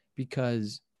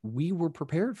because we were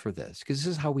prepared for this because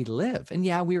this is how we live. And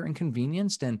yeah, we were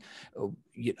inconvenienced. And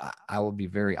I will be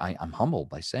I'm humbled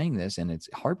by saying this, and it's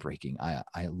heartbreaking.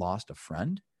 I lost a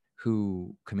friend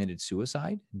who committed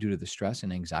suicide due to the stress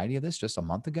and anxiety of this just a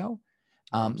month ago.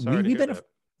 We've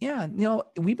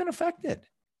been affected,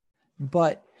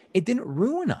 but it didn't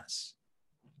ruin us.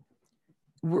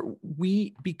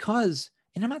 Because,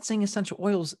 and I'm not saying essential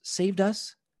oils saved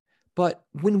us, but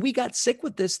when we got sick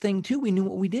with this thing too, we knew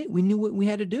what we did. We knew what we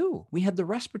had to do. We had the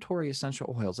respiratory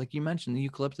essential oils, like you mentioned, the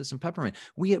eucalyptus and peppermint.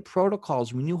 We had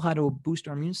protocols. We knew how to boost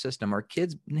our immune system. Our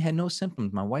kids had no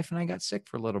symptoms. My wife and I got sick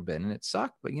for a little bit and it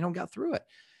sucked, but, got through it.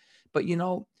 But,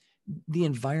 the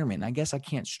environment, I guess I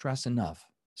can't stress enough,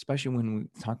 especially when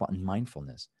we talk about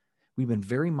mindfulness. we've been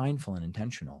very mindful and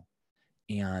intentional,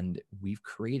 and we've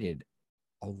created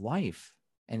a life,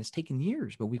 and it's taken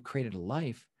years, but we've created a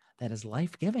life that is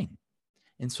life-giving.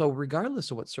 And so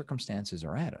regardless of what circumstances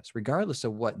are at us, regardless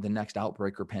of what the next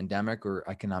outbreak or pandemic or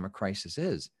economic crisis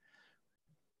is,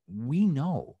 we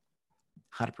know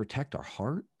how to protect our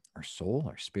heart, our soul,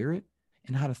 our spirit,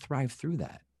 and how to thrive through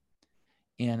that.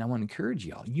 And I want to encourage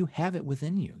y'all, you have it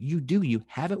within you. You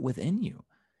have it within you.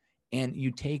 And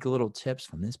you take little tips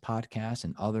from this podcast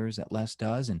and others that Les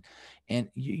does, and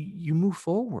you move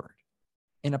forward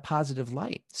in a positive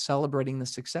light, celebrating the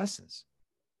successes,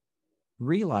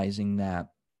 realizing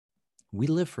that we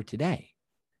live for today,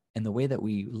 and the way that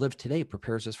we live today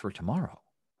prepares us for tomorrow.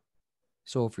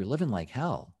 So if you're living like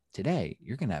hell today,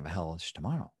 you're going to have a hellish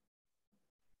tomorrow.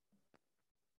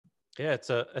 Yeah, it's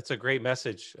a great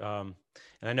message. And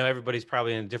I know everybody's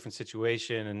probably in a different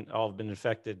situation and all have been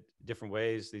affected different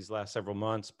ways these last several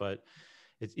months, but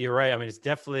you're right. I mean, it's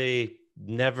definitely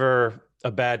never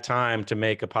a bad time to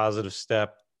make a positive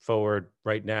step forward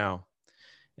right now.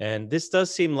 And this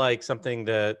does seem like something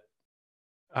that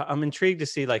I'm intrigued to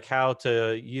see, like how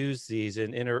to use these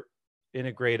and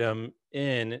integrate them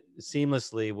in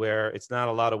seamlessly, where it's not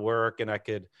a lot of work, and I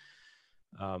could,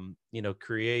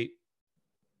 create,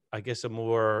 I guess, a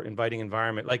more inviting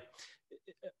environment. Like,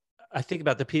 I think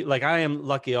about the people, like I am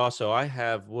lucky also. I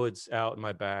have woods out in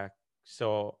my back.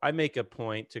 So I make a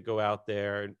point to go out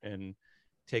there and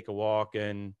take a walk.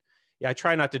 And yeah, I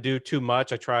try not to do too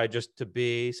much. I try just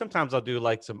to sometimes I'll do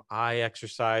like some eye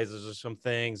exercises or some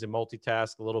things and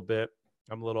multitask a little bit.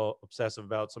 I'm a little obsessive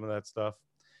about some of that stuff.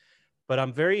 But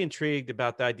I'm very intrigued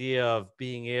about the idea of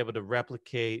being able to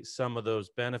replicate some of those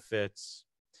benefits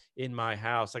in my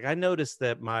house. Like I noticed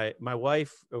that my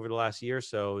wife over the last year or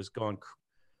so has gone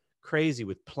crazy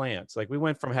with plants. Like we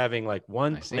went from having like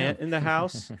one plant in the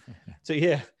house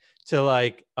to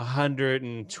like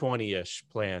 120-ish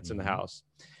plants in the house.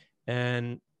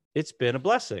 And it's been a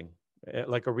blessing,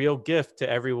 like a real gift to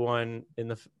everyone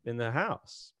in the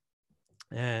house.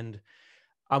 And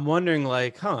I'm wondering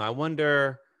like, I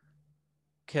wonder,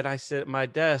 can I sit at my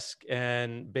desk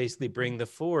and basically bring the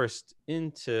forest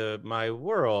into my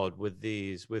world with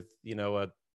a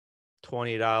 $20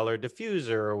 diffuser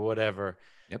or whatever?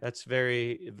 Yep. That's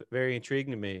very, very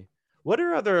intriguing to me. What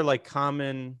are other like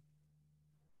common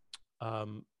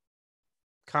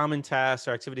tasks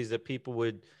or activities that people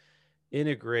would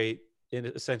integrate in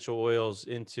essential oils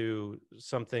into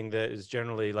something that is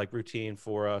generally like routine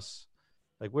for us?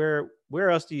 Like where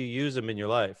else do you use them in your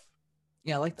life?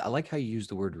 Yeah, I like how you use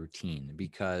the word routine,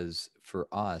 because for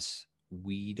us,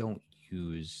 we don't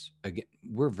use, again,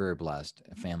 we're very blessed,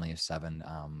 a family of 7.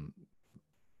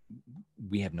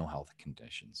 We have no health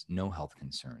conditions, no health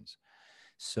concerns.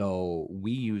 So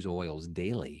we use oils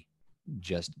daily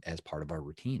just as part of our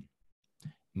routine,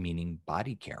 meaning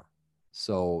body care.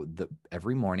 So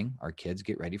every morning our kids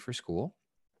get ready for school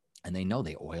and they know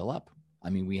they oil up. I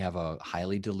mean, we have a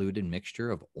highly diluted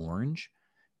mixture of orange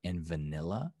and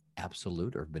vanilla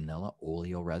absolute or vanilla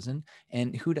oleo resin.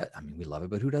 And we love it,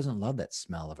 but who doesn't love that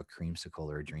smell of a creamsicle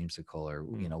or a dreamsicle or,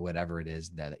 whatever it is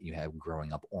that you have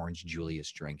growing up, orange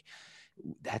Julius drink.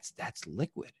 That's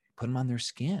liquid. Put them on their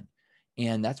skin.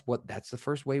 And that's the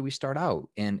first way we start out.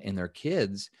 And their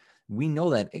kids, we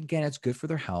know that, again, it's good for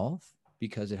their health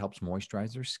because it helps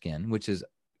moisturize their skin, which is,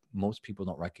 most people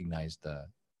don't recognize the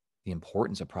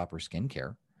importance of proper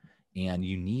skincare. And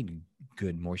you need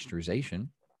good moisturization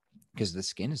because the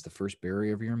skin is the first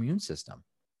barrier of your immune system.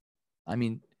 I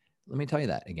mean, let me tell you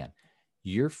that again.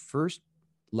 Your first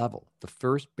level, the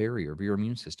first barrier of your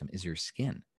immune system is your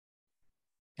skin.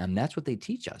 And that's what they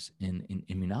teach us in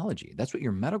immunology. That's what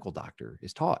your medical doctor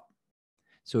is taught.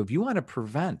 So if you want to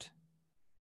prevent,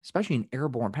 especially an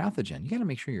airborne pathogen, you got to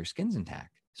make sure your skin's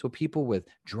intact. So people with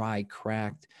dry,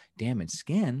 cracked, damaged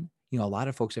skin, a lot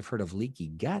of folks have heard of leaky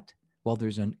gut. Well,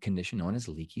 there's a condition known as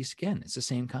leaky skin. It's the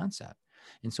same concept.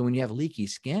 And so when you have leaky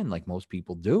skin, like most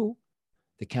people do,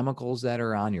 the chemicals that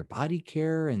are on your body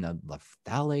care and the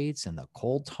phthalates and the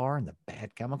coal tar and the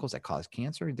bad chemicals that cause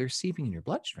cancer, they're seeping in your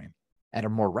bloodstream at a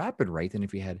more rapid rate than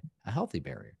if you had a healthy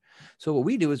barrier. So what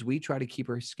we do is we try to keep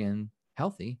our skin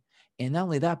healthy. And not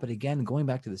only that, but again, going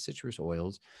back to the citrus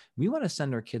oils, we want to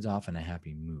send our kids off in a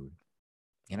happy mood.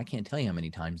 And I can't tell you how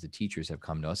many times the teachers have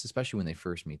come to us, especially when they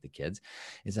first meet the kids,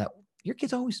 is that your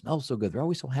kids always smell so good. They're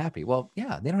always so happy. Well,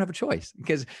 yeah, they don't have a choice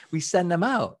because we send them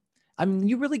out. I mean,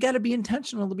 you really got to be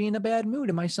intentional to be in a bad mood.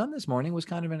 And my son this morning was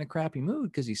kind of in a crappy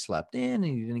mood because he slept in and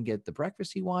he didn't get the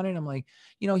breakfast he wanted. I'm like,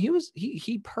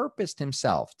 he purposed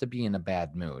himself to be in a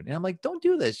bad mood. And I'm like, don't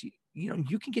do this.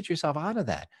 you can get yourself out of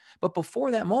that. But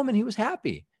before that moment, he was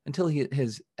happy until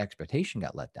his expectation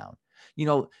got let down.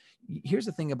 Here's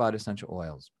the thing about essential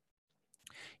oils.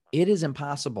 It is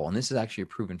impossible, and this is actually a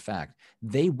proven fact.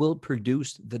 They will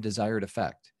produce the desired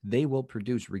effect. They will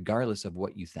produce regardless of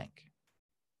what you think.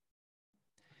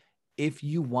 If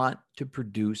you want to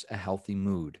produce a healthy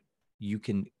mood, you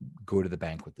can go to the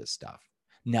bank with this stuff.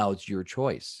 Now it's your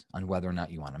choice on whether or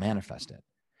not you want to manifest it.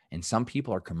 And some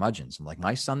people are curmudgeons. Like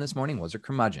my son this morning was a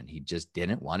curmudgeon. He just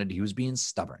didn't want it. He was being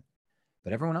stubborn.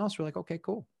 But everyone else were like, okay,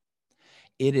 cool.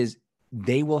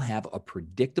 They will have a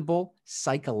predictable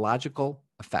psychological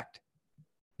effect.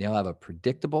 They'll have a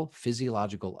predictable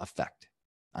physiological effect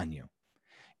on you.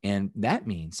 And that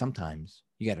means sometimes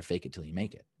you got to fake it till you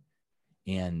make it.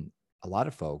 And a lot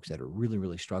of folks that are really,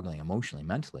 really struggling emotionally,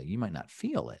 mentally, you might not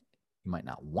feel it. You might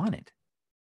not want it.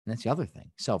 And that's the other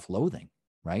thing, self-loathing,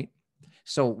 right?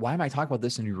 So why am I talking about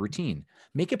this in your routine?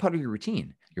 Make it part of your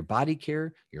routine, your body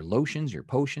care, your lotions, your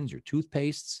potions, your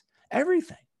toothpastes,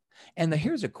 everything. And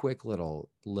here's a quick little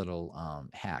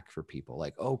hack for people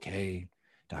like, okay,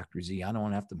 Dr. Z, I don't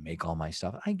want to have to make all my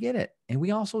stuff. I get it. And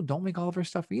we also don't make all of our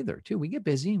stuff either, too. We get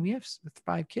busy and we have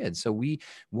 5 kids. So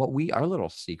our little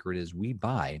secret is we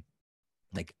buy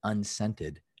like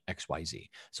unscented XYZ.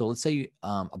 So let's say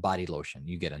a body lotion.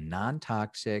 You get a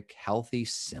non-toxic, healthy,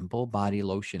 simple body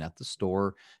lotion at the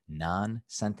store,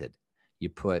 non-scented. You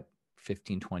put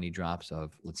 15, 20 drops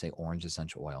of, let's say, orange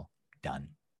essential oil. Done.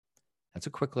 That's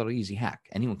a quick little easy hack.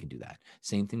 Anyone can do that.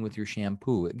 Same thing with your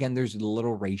shampoo. Again, there's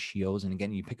little ratios. And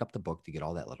again, you pick up the book to get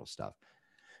all that little stuff.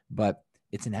 But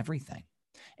it's in everything.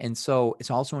 And so it's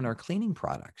also in our cleaning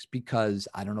products, because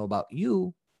I don't know about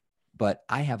you, but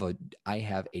I have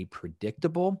a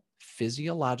predictable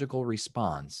physiological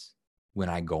response when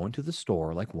I go into the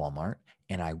store like Walmart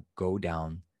and I go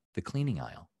down the cleaning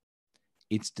aisle.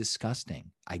 It's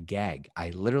disgusting. I gag. I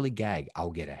literally gag.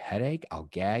 I'll get a headache. I'll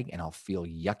gag and I'll feel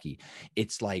yucky.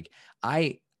 It's like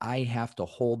I have to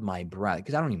hold my breath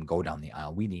because I don't even go down the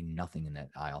aisle. We need nothing in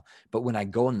that aisle. But when I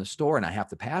go in the store and I have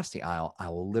to pass the aisle, I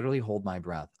will literally hold my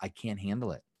breath. I can't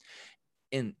handle it.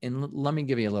 And let me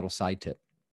give you a little side tip.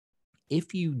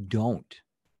 If you don't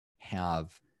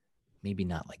have, maybe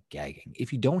not like gagging,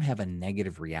 if you don't have a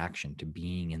negative reaction to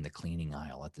being in the cleaning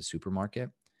aisle at the supermarket,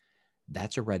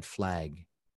 that's a red flag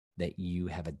that you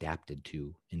have adapted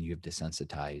to and you have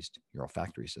desensitized your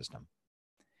olfactory system.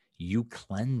 You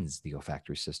cleanse the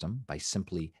olfactory system by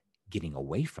simply getting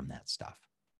away from that stuff,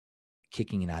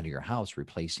 kicking it out of your house,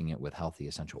 replacing it with healthy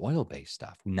essential oil-based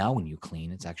stuff. Now, when you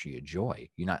clean, it's actually a joy.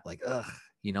 You're not like, ugh,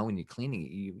 when you're cleaning,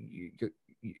 you're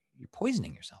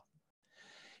poisoning yourself.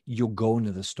 You'll go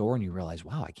into the store and you realize,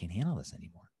 wow, I can't handle this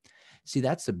anymore. See,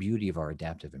 that's the beauty of our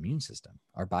adaptive immune system.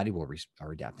 Our body will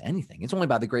adapt to anything. It's only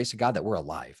by the grace of God that we're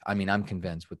alive. I mean, I'm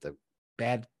convinced with the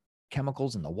bad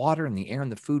chemicals in the water and the air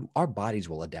and the food, our bodies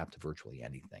will adapt to virtually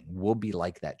anything. We'll be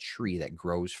like that tree that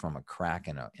grows from a crack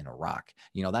in a rock.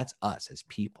 That's us as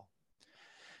people.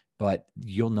 But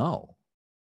you'll know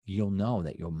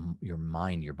that your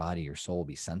mind, your body, your soul will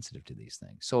be sensitive to these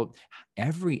things. So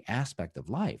every aspect of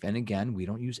life, and again, we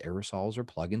don't use aerosols or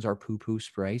plugins or poo-poo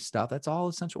spray stuff. That's all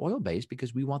essential oil based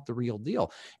because we want the real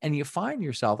deal. And you find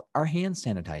yourself, our hand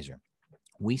sanitizer.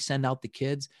 We send out the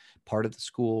kids, part of the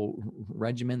school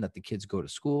regimen that the kids go to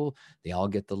school. They all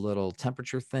get the little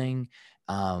temperature thing,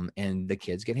 and the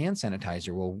kids get hand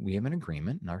sanitizer. Well, we have an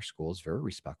agreement, and our school is very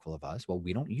respectful of us. Well,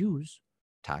 we don't use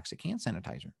toxic hand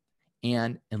sanitizer.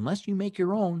 And unless you make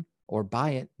your own or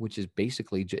buy it, which is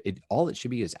basically all it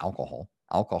should be is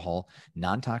alcohol,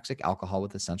 non-toxic alcohol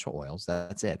with essential oils.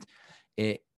 That's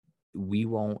it. We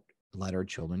won't let our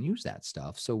children use that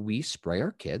stuff. So we spray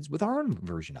our kids with our own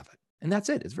version of it. And that's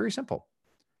it. It's very simple.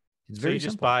 It's very simple. So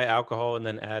you just buy alcohol and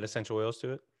then add essential oils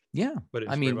to it? Yeah.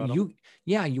 I mean,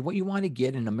 what you want to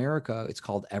get in America, it's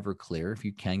called Everclear. If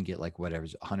you can get like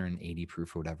whatever's 180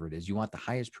 proof or whatever it is, you want the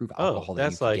highest proof alcohol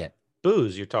that you can get.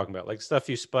 Booze you're talking about, like stuff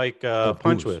you spike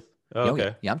punch with. Oh,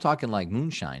 okay. Yeah, I'm talking like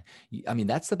moonshine. I mean,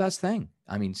 that's the best thing.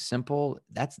 I mean, simple.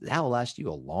 That'll last you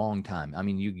a long time. I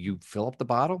mean, you fill up the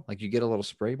bottle, like you get a little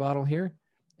spray bottle here,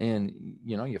 and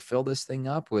you fill this thing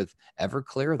up with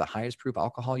Everclear, the highest proof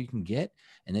alcohol you can get,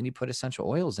 and then you put essential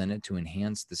oils in it to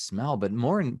enhance the smell. But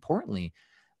more importantly,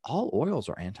 all oils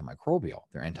are antimicrobial.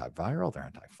 They're antiviral,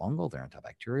 they're antifungal, they're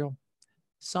antibacterial.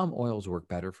 Some oils work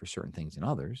better for certain things than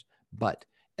others, but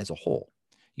as a whole,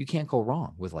 you can't go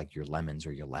wrong with like your lemons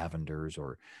or your lavenders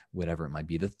or whatever it might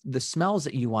be. The smells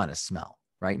that you want to smell,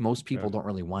 right? Most people don't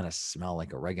really want to smell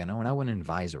like oregano, and I wouldn't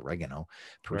advise oregano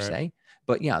per se.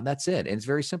 But yeah, that's it. And it's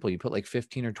very simple. You put like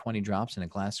 15 or 20 drops in a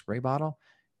glass spray bottle.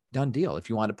 done deal. If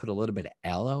you want to put a little bit of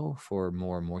aloe for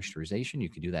more moisturization, you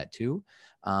could do that too.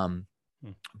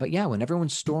 But yeah, when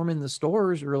everyone's storming the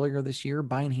stores earlier this year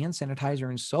buying hand sanitizer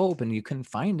and soap and you couldn't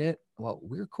find it, well,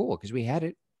 we're cool because we had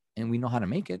it and we know how to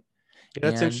make it. Yeah,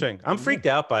 that's And interesting. I'm freaked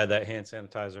out by that hand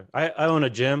sanitizer. I own a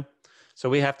gym, so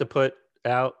we have to put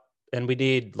out, and we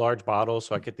need large bottles.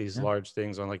 So I get these yeah, large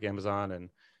things on like Amazon, and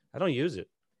I don't use it.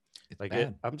 it's Like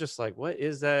bad. I'm just like, what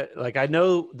is that? Like, I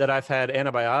know that I've had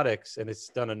antibiotics and it's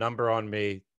done a number on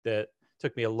me that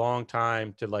took me a long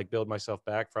time to like build myself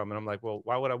back from. And I'm like, well,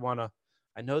 why would I want to?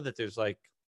 I know that there's like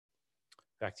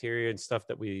bacteria and stuff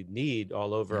that we need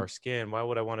all over Yep. our skin. Why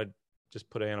would I want to just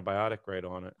put an antibiotic right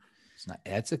on it? It's not,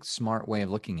 that's a smart way of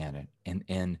looking at it.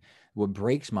 And what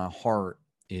breaks my heart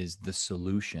is the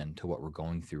solution to what we're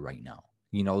going through right now.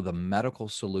 You know, the medical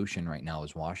solution right now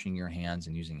is washing your hands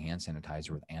and using hand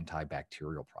sanitizer with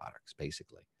antibacterial products,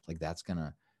 basically. Like that's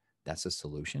a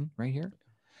solution right here.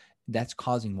 That's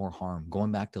causing more harm.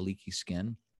 Going back to leaky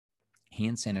skin,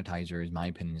 hand sanitizer, in my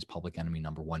opinion, is public enemy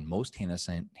number one. Most hand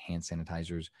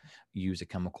sanitizers use a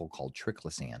chemical called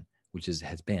triclosan, which has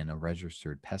been a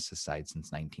registered pesticide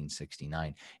since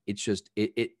 1969. It's just,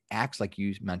 it acts like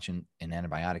you mentioned an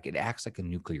antibiotic. It acts like a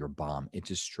nuclear bomb. It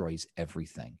destroys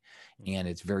everything. And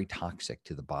it's very toxic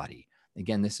to the body.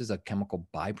 Again, this is a chemical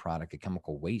byproduct, a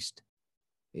chemical waste.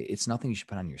 It's nothing you should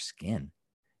put on your skin,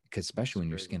 because especially when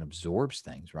your skin absorbs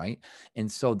things, right? And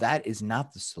so that is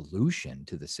not the solution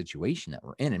to the situation that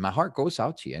we're in. And my heart goes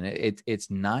out to you, and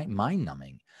it's not mind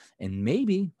numbing. And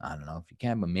maybe, I don't know if you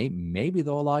can, but maybe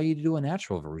they'll allow you to do a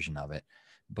natural version of it.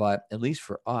 But at least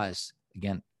for us,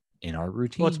 again, in our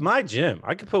routine. Well, it's my gym.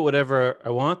 I can put whatever I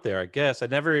want there, I guess. I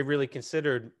never really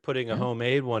considered putting a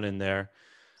homemade one in there.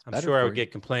 I'm sure I would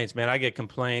get complaints, man. I get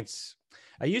complaints.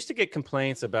 I used to get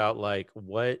complaints about like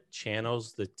what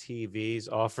channels the TVs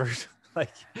offered. Like,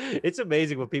 it's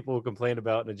amazing what people will complain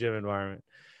about in a gym environment.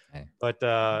 But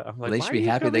I'm like, they why should are be you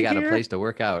happy they coming got here? a place to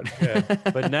work out. Yeah.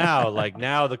 But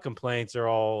now the complaints are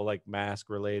all like mask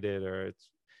related, or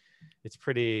it's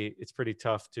pretty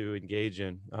tough to engage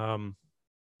in.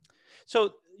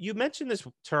 So you mentioned this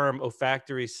term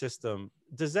olfactory system.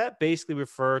 Does that basically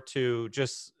refer to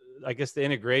just, I guess, the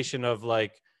integration of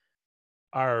like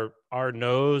our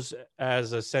nose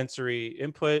as a sensory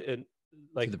input and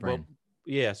like To the brain.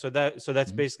 yeah, so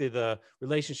that's basically the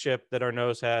relationship that our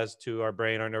nose has to our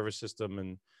brain, our nervous system,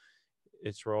 and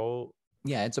its role.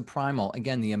 Yeah, it's a primal.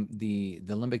 Again, the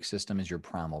limbic system is your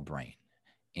primal brain,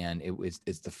 and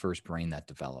it's the first brain that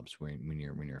develops when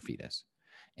you're a fetus.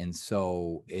 And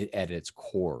so, at its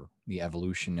core, the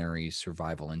evolutionary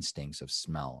survival instincts of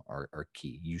smell are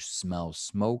key. You smell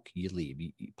smoke, you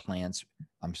leave.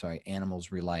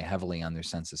 Animals rely heavily on their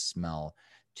sense of smell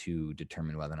to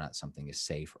determine whether or not something is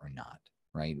safe or not,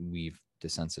 right? We've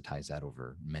desensitized that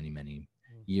over many, many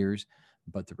years.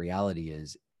 But the reality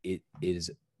is, it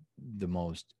is the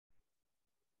most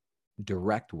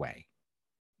direct way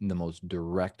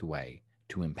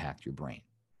to impact your brain.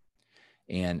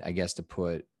 And I guess, to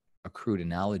put a crude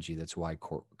analogy, that's why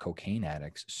cocaine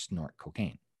addicts snort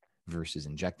cocaine versus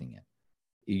injecting it.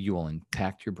 You will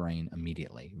impact your brain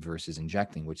immediately versus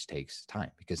injecting, which takes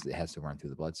time because it has to run through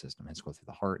the blood system, it has to go through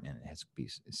the heart, and it has to be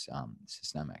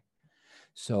systemic.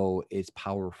 So it's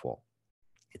powerful.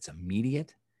 It's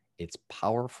immediate. It's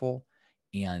powerful.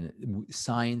 And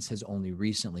science has only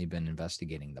recently been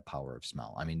investigating the power of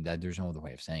smell. I mean, there's no other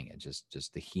way of saying it.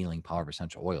 Just the healing power of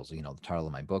essential oils. You know, the title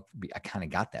of my book, I kind of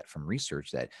got that from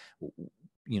research that,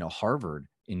 Harvard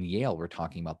and Yale were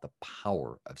talking about the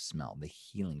power of smell, the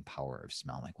healing power of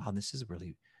smell. I'm like, wow, this is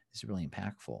really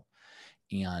impactful.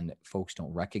 And folks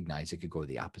don't recognize it could go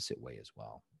the opposite way as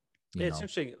well. Yeah, it's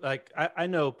interesting. Like, I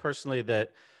know personally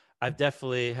that I've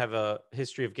definitely have a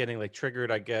history of getting like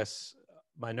triggered, I guess.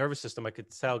 My nervous system, I could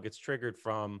tell, gets triggered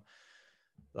from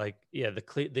like,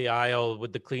 the aisle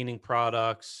with the cleaning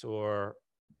products, or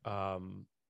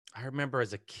I remember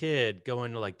as a kid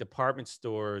going to like department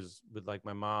stores with like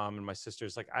my mom and my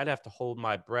sisters. Like, I'd have to hold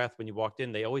my breath when you walked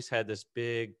in. They always had this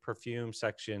big perfume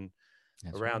section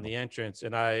around the entrance,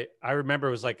 and I remember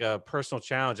it was like a personal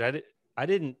challenge. I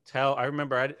didn't tell. I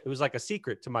remember it was like a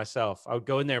secret to myself. I would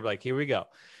go in there and be like, here we go.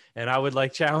 And I would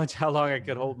like challenge how long I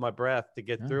could hold my breath to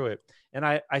get through it. And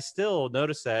I still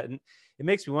notice that. And it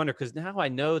makes me wonder, because now I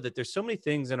know that there's so many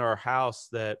things in our house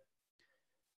that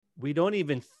we don't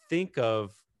even think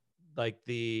of, like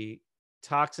the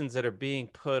toxins that are being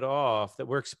put off that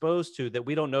we're exposed to that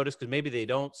we don't notice because maybe they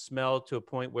don't smell to a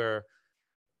point where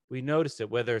we notice it,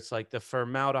 whether it's like the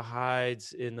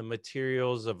formaldehydes in the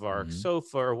materials of our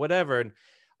sofa or whatever. And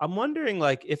I'm wondering,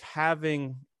 like, if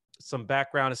having some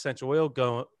background essential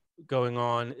oil going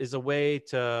on is a way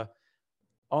to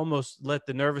almost let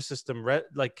the nervous system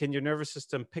like, can your nervous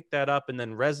system pick that up and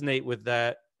then resonate with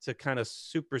that to kind of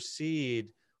supersede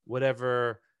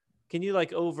whatever? Can you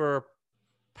like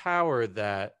overpower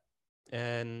that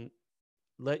and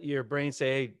let your brain say,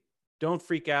 hey, don't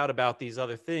freak out about these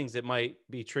other things that might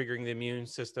be triggering the immune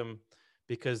system,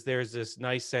 because there's this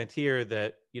nice scent here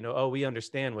that, oh, we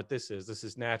understand what this is. This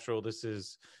is natural. This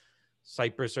is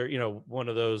cypress, or, one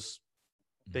of those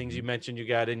things you mentioned you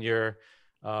got in your,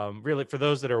 really, for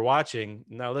those that are watching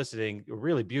now, listening, a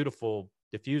really beautiful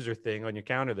diffuser thing on your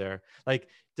counter there. Like,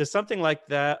 does something like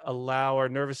that allow our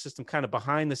nervous system kind of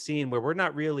behind the scene where we're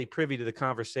not really privy to the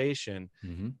conversation,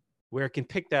 where it can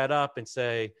pick that up and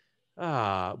say,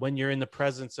 when you're in the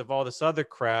presence of all this other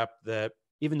crap that,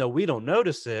 even though we don't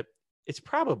notice it, it's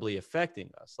probably affecting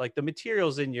us. Like the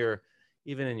materials in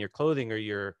even in your clothing or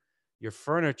your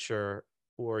furniture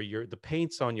or the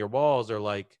paints on your walls are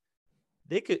like,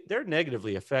 they're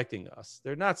negatively affecting us.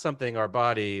 They're not something our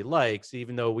body likes,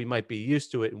 even though we might be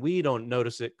used to it and we don't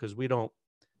notice it because we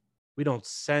don't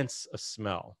sense a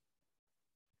smell.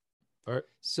 Or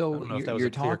so I don't know if that was you're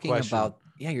a clear talking question. about,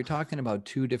 you're talking about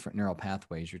two different neural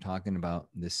pathways. You're talking about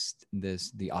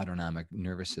the autonomic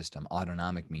nervous system.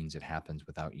 Autonomic means it happens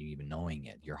without you even knowing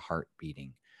it. Your heart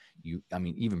beating,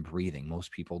 even breathing.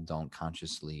 Most people don't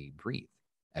consciously breathe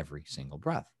every single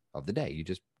breath of the day. You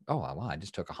just, oh, wow, I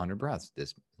just took 100 breaths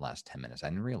this last 10 minutes. I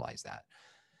didn't realize that.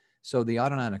 So the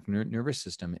autonomic nervous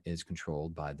system is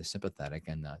controlled by the sympathetic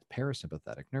and the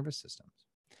parasympathetic nervous systems.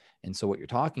 And so what you're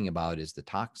talking about is the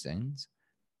toxins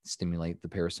stimulate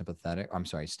the sympathetic,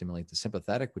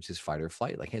 which is fight or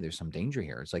flight. Like, hey, there's some danger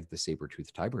here. It's like the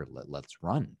saber-toothed tiger. Let's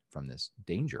run from this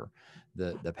danger.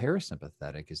 The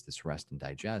parasympathetic is this rest and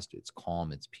digest. It's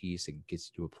calm, it's peace. It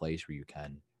gets you to a place where you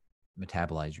can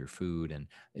metabolize your food, and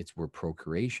it's where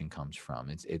procreation comes from.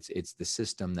 It's the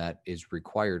system that is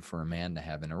required for a man to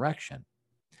have an erection.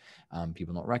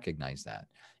 People don't recognize that.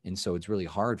 And so it's really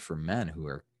hard for men who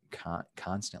are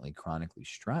constantly chronically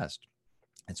stressed.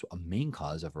 It's a main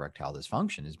cause of erectile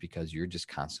dysfunction is because you're just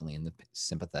constantly in the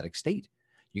sympathetic state.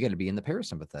 You got to be in the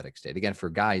parasympathetic state. Again, for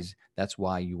guys, that's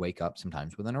why you wake up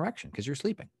sometimes with an erection, because you're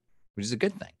sleeping, which is a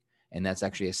good thing. And that's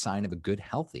actually a sign of a good,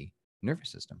 healthy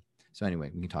nervous system. So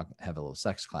anyway, we can have a little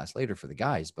sex class later for the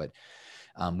guys, but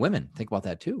women, think about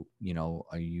that too.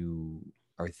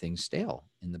 Are things stale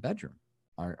in the bedroom?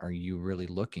 Are you really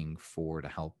looking to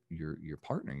help your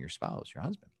partner, your spouse, your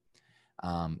husband?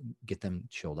 Get them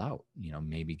chilled out,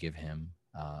 maybe give him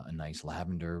a nice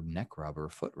lavender neck rub or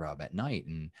foot rub at night.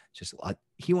 And just,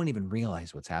 he won't even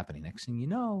realize what's happening. Next thing you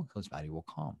know, his body will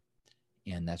calm.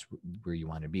 And that's where you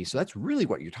want to be. So that's really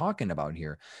what you're talking about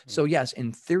here. So yes,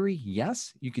 in theory,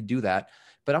 yes, you could do that.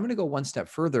 But I'm going to go one step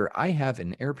further. I have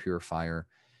an air purifier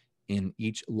in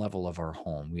each level of our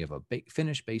home. We have a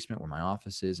finished basement where my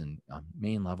office is, and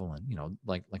main level, and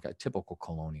like a typical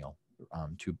colonial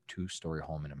two-story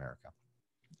home in America.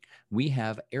 We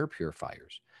have air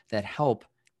purifiers that help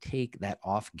take that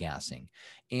off gassing.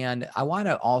 And I want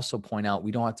to also point out,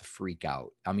 we don't have to freak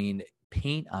out.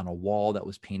 Paint on a wall that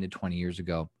was painted 20 years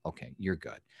ago, okay, you're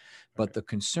good. But the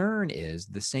concern is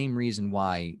the same reason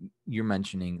why you're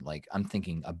mentioning, like, I'm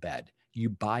thinking a bed. You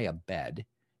buy a bed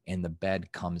and the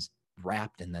bed comes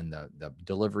wrapped, and then the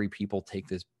delivery people take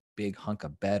this big hunk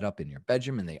of bed up in your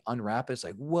bedroom and they unwrap it. It's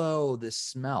like, whoa, this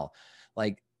smell.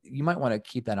 Like, you might want to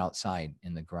keep that outside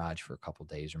in the garage for a couple of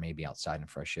days, or maybe outside in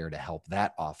fresh air to help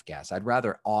that off gas. I'd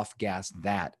rather off gas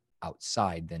that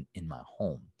outside than in my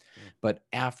home. But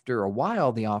after a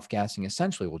while, the off gassing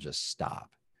essentially will just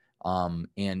stop.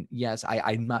 And yes,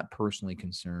 I'm not personally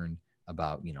concerned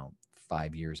about,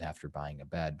 5 years after buying a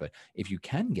bed, but if you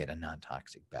can get a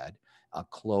non-toxic bed,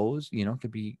 clothes,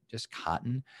 could be just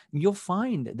cotton, you'll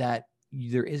find that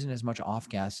there isn't as much off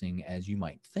gassing as you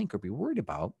might think or be worried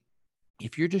about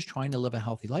if you're just trying to live a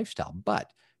healthy lifestyle. But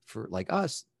for like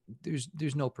us,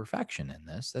 there's no perfection in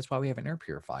this. That's why we have an air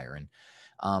purifier. And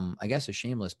I guess a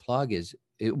shameless plug is,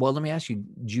 well, let me ask you,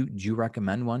 do you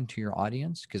recommend one to your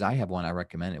audience? Because I have one I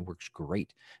recommend. It works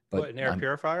great. But an air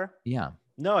purifier? Yeah.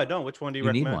 No, I don't. Which one do you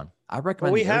need recommend? one. I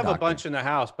recommend we the Air have Doctor. a bunch in the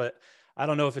house, but I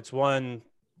don't know if it's one.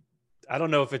 I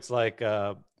don't know if it's like,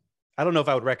 I don't know if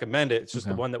I would recommend it. It's just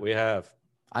the one that we have.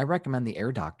 I recommend the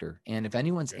Air Doctor. And if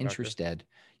anyone's interested,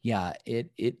 yeah,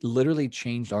 it literally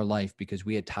changed our life, because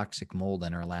we had toxic mold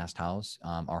in our last house.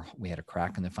 We had a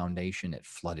crack in the foundation. It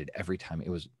flooded every time. It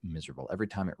was miserable. Every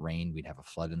time it rained, we'd have a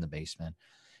flood in the basement.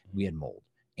 We had mold.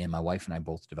 And my wife and I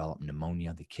both developed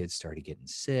pneumonia. The kids started getting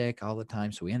sick all the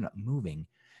time. So we ended up moving.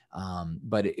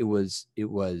 But it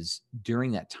was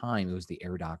during that time, it was the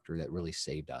Air Doctor that really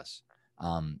saved us.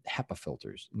 HEPA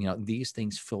filters. These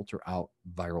things filter out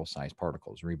viral sized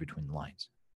particles, read between the lines.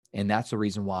 And that's the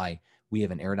reason why we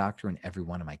have an air doctor in every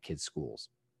one of my kids' schools.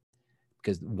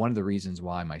 Because one of the reasons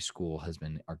why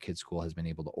our kids' school has been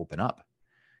able to open up,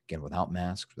 again, without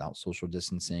masks, without social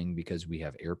distancing, because we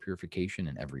have air purification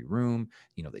in every room.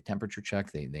 They temperature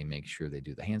check, they make sure they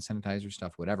do the hand sanitizer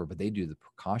stuff, whatever, but they do the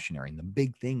precautionary. And the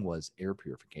big thing was air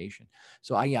purification.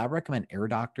 So I recommend Air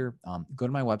Doctor. Go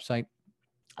to my website,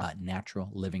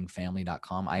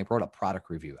 naturallivingfamily.com. I wrote a product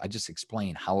review. I just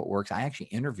explained how it works. I actually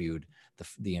interviewed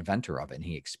the inventor of it, and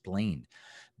he explained,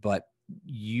 but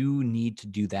you need to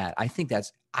do that.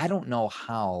 I don't know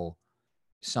how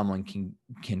someone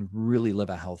can really live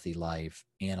a healthy life,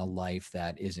 and a life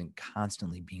that isn't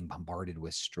constantly being bombarded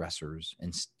with stressors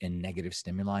and negative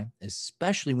stimuli,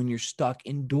 especially when you're stuck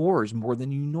indoors more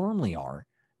than you normally are,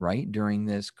 right? During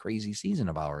this crazy season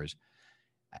of ours.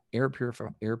 Air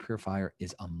purifier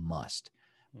is a must,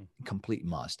 complete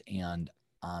must. And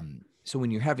so when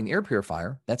you're having the air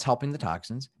purifier, that's helping the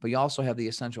toxins, but you also have the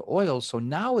essential oils. So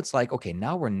now it's like, okay,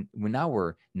 now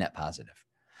we're net positive,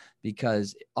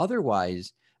 because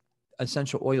otherwise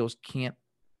essential oils can't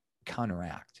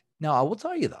counteract. Now, I will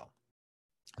tell you though,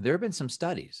 there have been some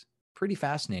studies, pretty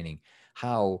fascinating,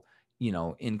 how,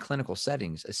 in clinical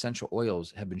settings, essential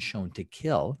oils have been shown to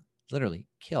literally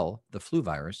kill the flu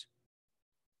virus,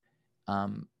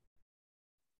 in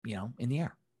the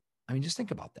air. I mean, just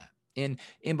think about that. And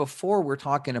before we're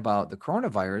talking about the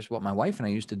coronavirus, what my wife and I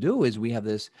used to do is we have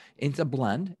this, it's a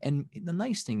blend. And the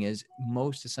nice thing is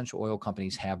most essential oil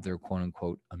companies have their quote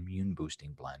unquote immune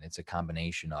boosting blend. It's a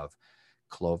combination of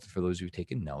clove. For those who've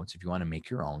taken notes, if you want to make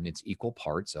your own, it's equal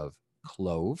parts of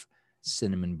clove,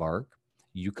 cinnamon bark,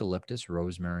 eucalyptus,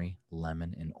 rosemary,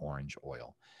 lemon, and orange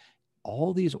oil.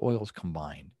 All these oils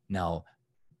combined. Now,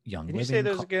 Can you say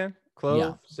those again?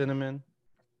 Clove, cinnamon,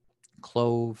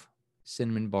 clove,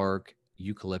 cinnamon bark,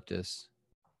 eucalyptus,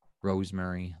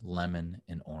 rosemary, lemon,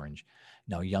 and orange.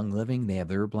 Now, Young Living, they have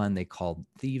their blend they call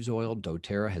Thieves Oil.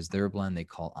 doTERRA has their blend they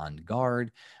call On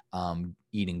Guard.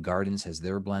 Eden Gardens has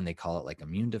their blend. They call it like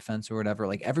Immune Defense or whatever.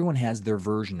 Like everyone has their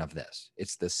version of this.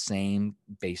 It's the same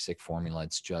basic formula.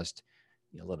 It's just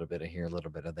a little bit of here, a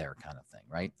little bit of there kind of thing,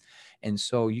 right? And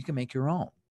so you can make your own.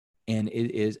 And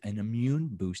it is an immune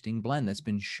boosting blend that's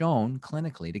been shown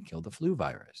clinically to kill the flu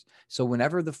virus. So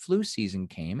whenever the flu season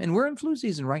came, and we're in flu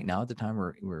season right now at the time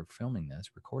we're filming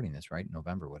this, recording this, right?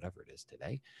 November, whatever it is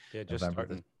today. Yeah, just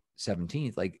November starting. the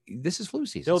 17th. Like this is flu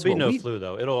season. There'll be no flu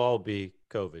though. It'll all be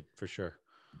COVID for sure.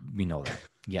 We know that.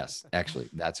 Yes, actually,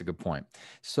 that's a good point.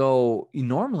 So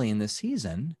normally in this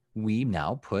season, we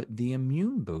now put the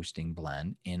immune boosting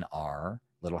blend in our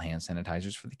little hand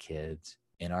sanitizers for the kids,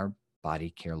 in our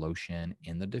body care lotion,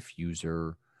 in the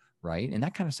diffuser, right? And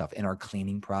that kind of stuff. In our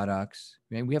cleaning products.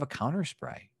 I mean, we have a counter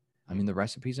spray. I mean, the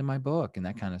recipes in my book and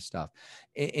that kind of stuff.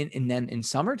 And then in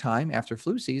summertime, after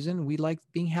flu season, we like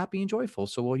being happy and joyful.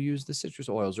 So we'll use the citrus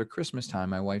oils. Or Christmas time,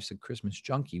 my wife's a Christmas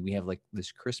junkie. We have like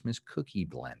this Christmas cookie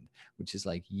blend, which is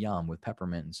like yum with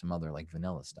peppermint and some other like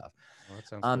vanilla stuff. Well, that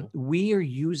sounds cool. We are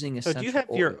using essential oils. So do you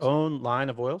have your own line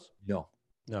of oils? No.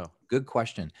 No. Good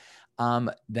question.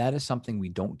 That is something we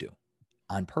don't do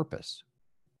on purpose.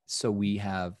 So we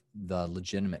have the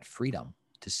legitimate freedom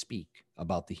to speak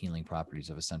about the healing properties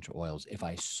of essential oils. If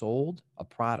I sold a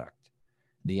product,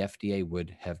 the FDA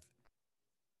would have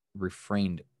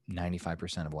refrained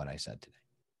 95% of what I said today.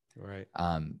 Right.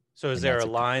 So is there a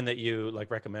line that you like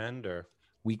recommend, or?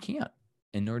 We can't,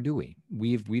 and nor do we.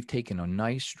 We've taken a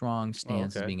nice, strong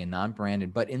stance as being a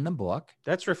non-branded, but in the book.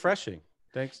 That's refreshing.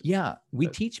 Thanks. Yeah. We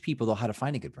teach people though how to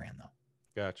find a good brand though.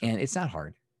 Gotcha. And it's not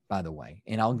hard, by the way.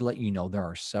 And I'll let you know there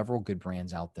are several good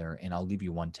brands out there, and I'll leave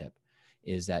you one tip.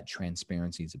 Is that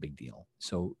transparency is a big deal.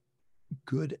 So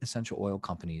good essential oil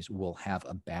companies will have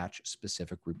a batch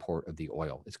specific report of the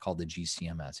oil. It's called the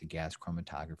GCMS, a gas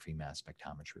chromatography mass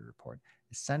spectrometry report.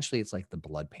 Essentially, it's like the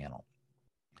blood panel.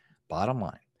 Bottom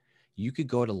line, you could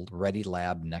go to Ready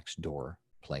Lab next door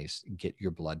place, get your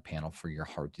blood panel for your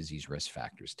heart disease risk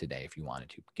factors today if you wanted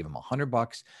to. Give them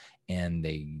 $100 and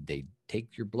they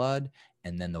take your blood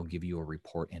and then they'll give you a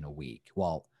report in a week.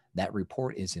 Well, that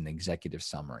report is an executive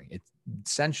summary. It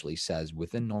essentially says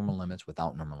within normal limits,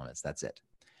 without normal limits. That's it.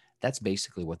 That's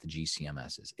basically what the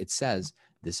GCMS is. It says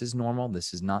this is normal,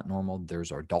 this is not normal.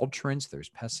 There's adulterants, there's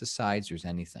pesticides, there's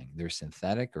anything. There's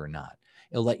synthetic or not.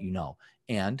 It'll let you know.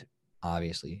 And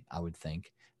obviously, I would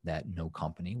think that no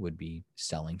company would be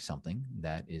selling something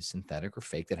that is synthetic or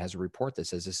fake that has a report that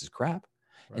says this is crap.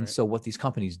 Right. And so what these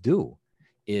companies do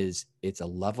is it's a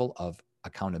level of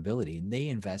accountability. They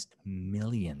invest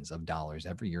millions of dollars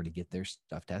every year to get their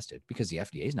stuff tested because the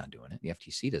FDA is not doing it. The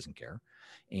FTC doesn't care,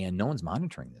 and no one's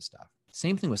monitoring this stuff.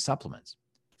 Same thing with supplements.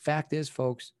 Fact is,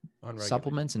 folks,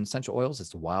 supplements and essential oils,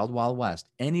 it's the wild, wild west.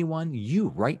 Anyone, you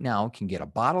right now can get a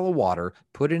bottle of water,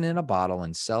 put it in a bottle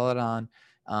and sell it on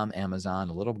Amazon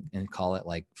a little and call it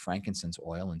like frankincense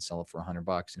oil and sell it for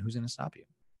 $100. And who's going to stop you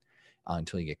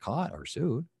until you get caught or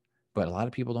sued? But a lot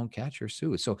of people don't catch or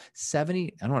sue. So I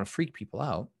don't want to freak people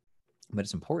out, but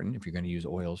it's important if you're going to use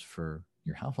oils for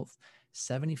your health,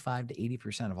 75 to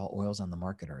 80% of all oils on the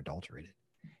market are adulterated.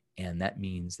 And that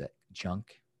means that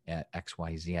junk at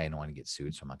XYZ, I don't want to get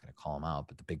sued, so I'm not going to call them out,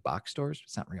 but the big box stores,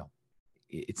 it's not real.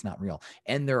 It's not real.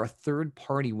 And there are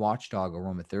third-party watchdog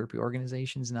aromatherapy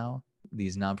organizations now,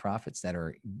 these nonprofits that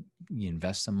you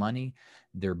invest some money,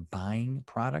 they're buying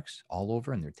products all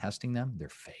over and they're testing them. They're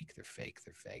fake.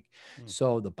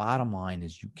 So the bottom line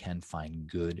is you can find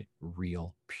good,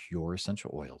 real, pure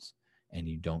essential oils, and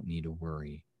you don't need to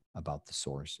worry about the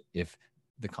source if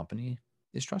the company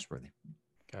is trustworthy.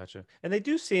 Gotcha. And they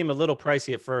do seem a little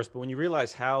pricey at first, but when you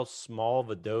realize how small of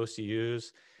a dose you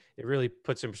use, it really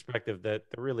puts in perspective that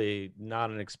they're really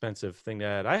not an expensive thing to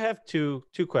add. I have two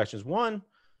questions. One,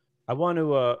 I don't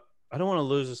want to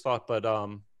lose this thought, but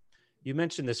you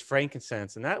mentioned this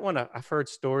frankincense, and that one I've heard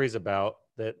stories about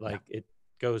that, it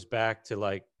goes back to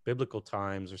like biblical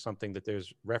times or something, that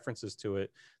there's references to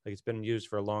it, like it's been used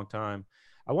for a long time.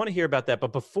 I want to hear about that,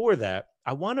 but before that,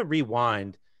 I want to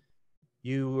rewind.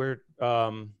 You were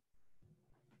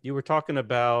talking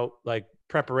about like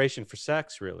preparation for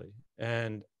sex, really,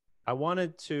 and I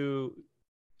wanted to.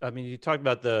 I mean, you talked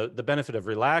about the benefit of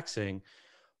relaxing.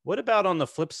 What about on the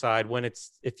flip side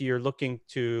if you're looking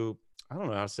to, I don't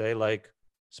know how to say, like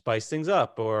spice things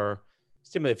up or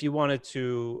stimulate, if you wanted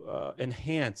to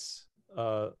enhance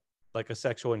like a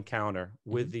sexual encounter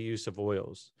with the use of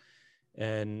oils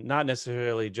and not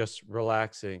necessarily just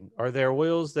relaxing. Are there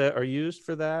oils that are used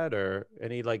for that or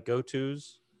any like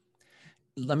go-tos?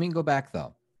 Let me go back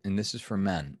though. And this is for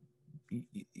men.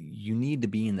 You need to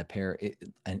be in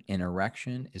an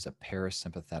erection is a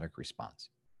parasympathetic response.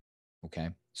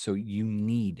 Okay. So you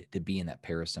need to be in that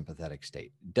parasympathetic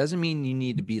state. Doesn't mean you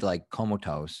need to be like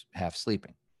comatose, half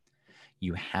sleeping.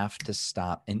 You have to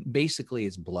stop. And basically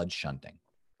it's blood shunting.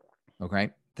 Okay.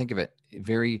 Think of it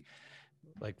very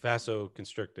like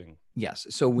vasoconstricting. Yes.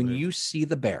 So when you see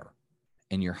the bear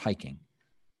and you're hiking,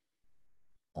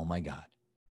 oh my God,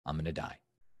 I'm going to die.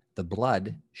 The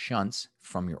blood shunts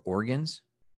from your organs,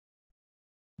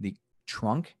 the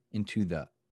trunk into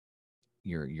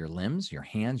your limbs, your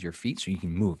hands, your feet, so you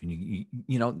can move and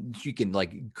you can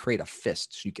like create a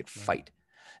fist so you could fight.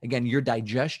 Again, your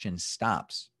digestion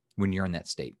stops when you're in that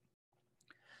state.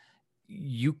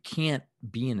 You can't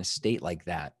be in a state like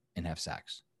that and have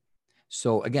sex.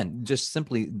 So again, just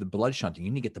simply the blood shunting,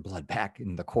 you need to get the blood back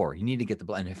in the core. You need to get the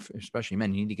blood, and especially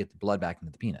men, you need to get the blood back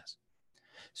into the penis.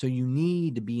 So you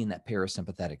need to be in that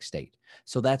parasympathetic state.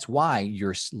 So that's why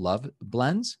your love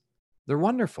blends, they're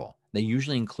wonderful. They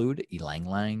usually include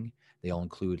ylang-ylang. They'll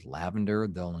include lavender.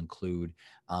 They'll include,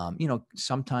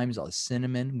 sometimes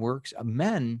cinnamon works.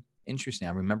 Men, interesting.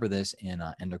 I remember this in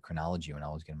endocrinology when I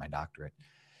was getting my doctorate.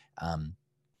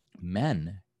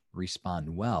 Men respond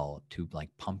well to like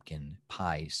pumpkin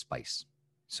pie spice.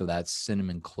 So that's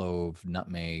cinnamon, clove,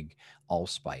 nutmeg,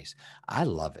 allspice. I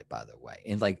love it, by the way.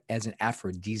 And like as an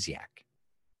aphrodisiac,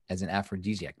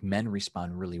 men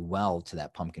respond really well to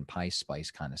that pumpkin pie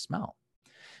spice kind of smell.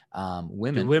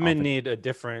 Women Do women need a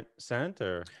different scent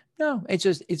or? No, it's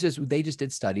just they just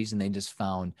did studies and they just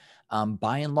found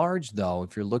by and large though,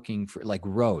 if you're looking for like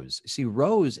rose, see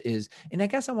rose is, and I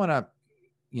guess I want to,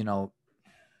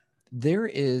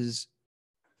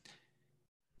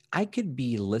 I could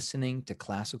be listening to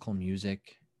classical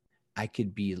music. I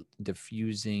could be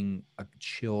diffusing a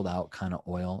chilled out kind of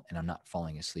oil and I'm not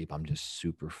falling asleep. I'm just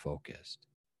super focused,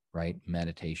 right?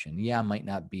 Meditation. Yeah, I might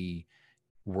not be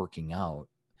working out,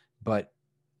 but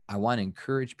I want to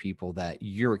encourage people that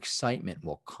your excitement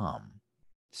will come,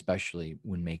 especially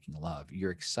when making love.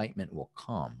 Your excitement will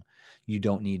come. You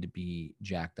don't need to be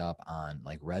jacked up on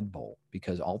like Red Bull,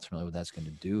 because ultimately what that's going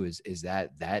to do is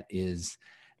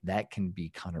that can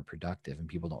be counterproductive and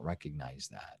people don't recognize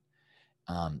that.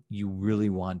 You really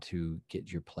want to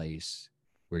get your place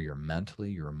where you're mentally,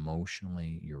 you're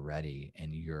emotionally, you're ready,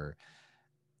 and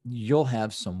you'll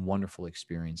have some wonderful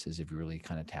experiences if you really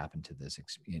kind of tap into this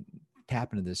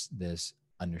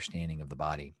understanding of the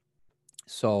body.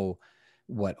 So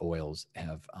what oils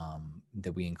have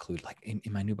that we include, like in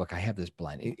my new book, I have this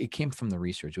blend. It came from the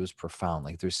research. It was profound.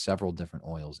 Like there's several different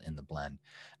oils in the blend.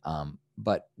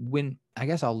 But when I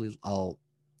guess I'll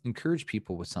encourage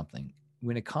people with something.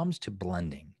 When it comes to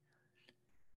blending,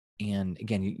 and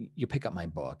again, you pick up my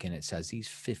book and it says these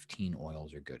 15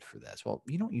 oils are good for this. Well,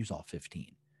 you don't use all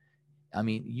 15. I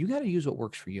mean, you got to use what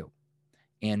works for you.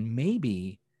 And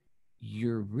maybe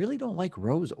you really don't like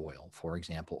rose oil, for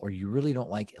example, or you really don't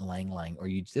like ylang ylang, or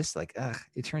you just like,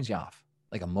 it turns you off,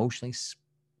 like emotionally,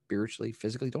 spiritually,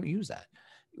 physically. Don't use that.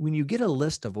 When you get a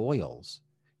list of oils,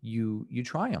 you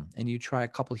try them, and you try a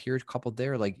couple here, a couple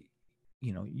there. Like,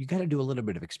 you got to do a little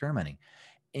bit of experimenting.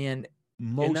 And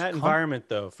In that environment,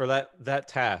 though, for that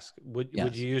task, would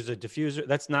yes. you use a diffuser?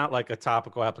 That's not like a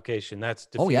topical application. That's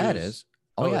Oh yeah, it diffuse. is.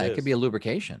 Oh yeah, it could be a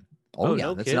lubrication. Oh yeah,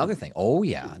 No that's another kidding. thing. Oh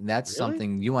yeah, that's Really?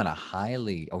 something you want to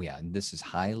highly. Oh yeah, and this is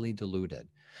highly diluted,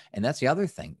 and that's the other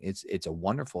thing. It's a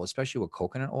wonderful, especially with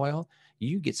coconut oil.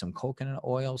 You get some coconut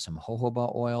oil, some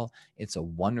jojoba oil. It's a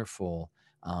wonderful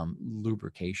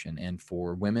lubrication, and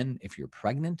for women, if you're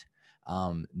pregnant,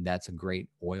 that's a great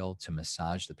oil to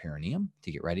massage the perineum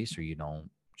to get ready, so you don't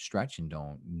stretch and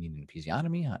don't need an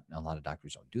episiotomy. A lot of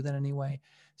doctors don't do that anyway.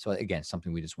 So again,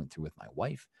 something we just went through with my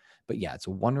wife. But yeah, it's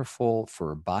a wonderful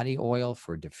for body oil,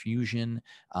 for diffusion.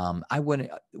 I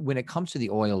wouldn't, when it comes to the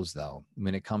oils though,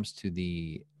 when it comes to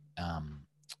the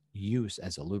use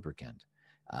as a lubricant,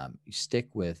 you stick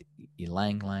with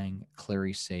ylang ylang,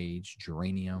 clary sage,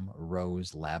 geranium,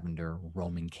 rose, lavender,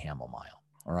 Roman chamomile.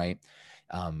 All right.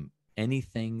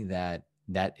 Anything that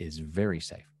is very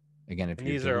safe. Again, if And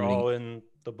you're these are diluting, all in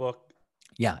the book.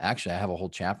 yeah, actually, I have a whole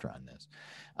chapter on this.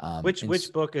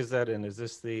 Which book is that in? Is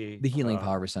this the Healing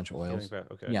Power of Essential Healing Oils? Power?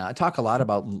 Okay. Yeah, I talk a lot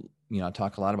about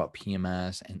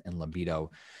PMS and libido.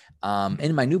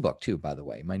 In my new book too, by the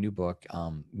way, my new book,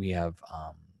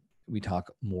 we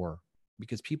talk more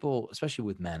because people, especially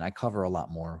with men, I cover a lot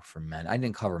more for men. I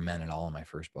didn't cover men at all in my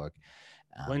first book.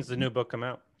 When's the new book come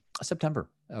out? September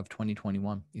of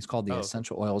 2021. It's called the Okay.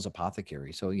 Essential Oils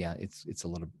Apothecary. So yeah, it's a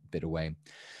little bit away.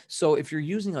 So if you're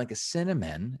using like a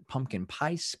cinnamon pumpkin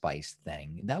pie spice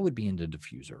thing, that would be in the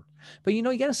diffuser. But you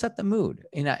got to set the mood.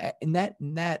 And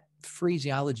that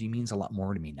phraseology means a lot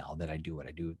more to me now that I do what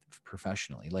I do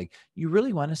professionally. Like you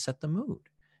really want to set the mood.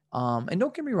 And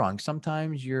don't get me wrong,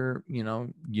 sometimes you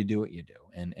do what you do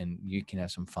and you can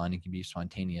have some fun. It can be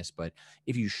spontaneous. But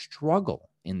if you struggle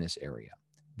in this area,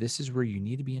 this is where you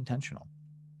need to be intentional.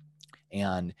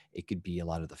 And it could be a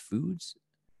lot of the foods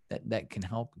that can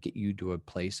help get you to a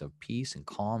place of peace and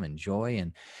calm and joy.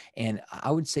 And I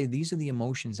would say these are the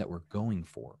emotions that we're going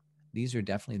for. These are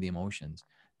definitely the emotions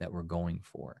that we're going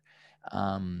for.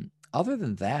 Other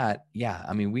than that, yeah,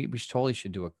 I mean, we totally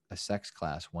should do a sex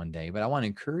class one day, but I want to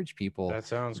encourage people That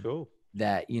sounds cool.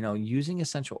 that, using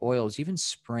essential oils, even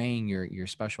spraying your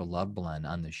special love blend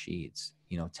on the sheets,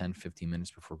 10, 15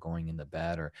 minutes before going into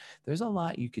bed, or there's a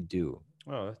lot you could do.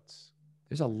 Oh,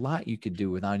 There's a lot you could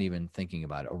do without even thinking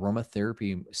about it.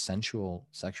 Aromatherapy, sensual,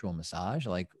 sexual massage,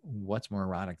 like what's more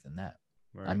erotic than that?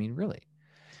 right. I mean, really.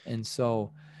 And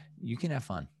so you can have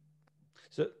fun.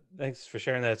 So thanks for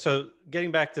sharing that. So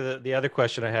getting back to the other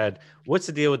question I had, what's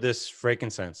the deal with this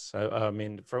frankincense? I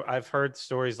mean, I've heard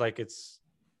stories like it's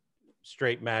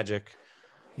straight magic.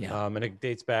 Yeah. And it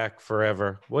dates back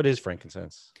forever. What is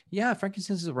frankincense? Yeah,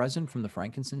 frankincense is a resin from the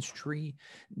frankincense tree.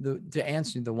 To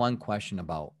answer the one question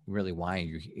about really why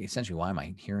am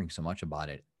I hearing so much about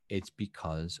it? It's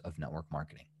because of network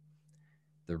marketing.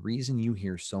 The reason you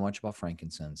hear so much about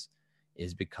frankincense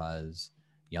is because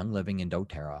Young Living and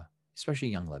doTERRA, especially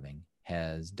Young Living,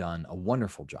 has done a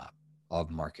wonderful job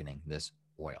of marketing this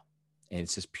oil. And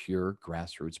it's just pure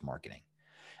grassroots marketing.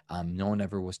 No one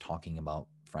ever was talking about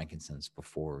frankincense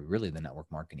before really the network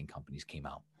marketing companies came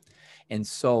out. And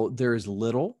so there's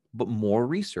little, but more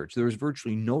research. There was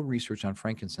virtually no research on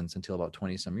frankincense until about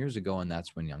 20 some years ago. And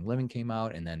that's when Young Living came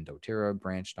out, and then doTERRA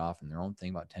branched off in their own thing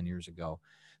about 10 years ago.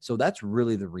 So that's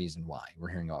really the reason why we're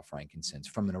hearing about frankincense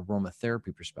from an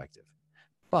aromatherapy perspective.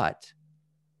 But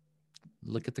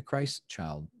look at the Christ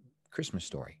child Christmas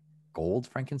story: gold,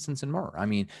 frankincense, and myrrh. I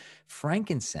mean,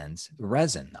 frankincense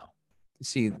resin, though.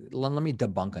 See, let me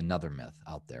debunk another myth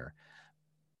out there.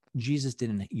 Jesus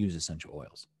didn't use essential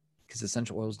oils because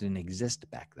essential oils didn't exist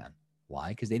back then. Why?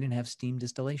 Because they didn't have steam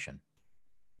distillation.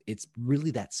 It's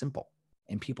really that simple.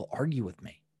 And people argue with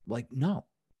me like, no,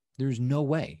 there's no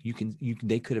way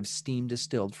they could have steam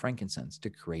distilled frankincense to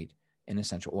create an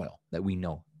essential oil that we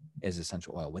know as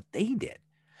essential oil. What they did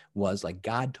was, like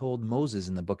God told Moses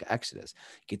in the book of Exodus,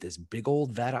 get this big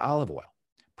old vat of olive oil,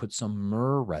 put some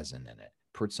myrrh resin in it,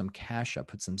 put some cassia,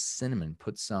 put some cinnamon,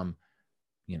 put some,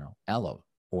 aloe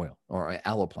oil or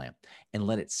aloe plant, and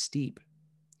let it steep,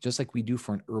 just like we do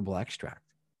for an herbal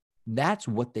extract. That's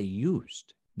what they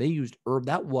used. They used herb.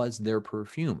 That was their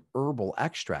perfume, herbal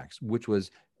extracts, which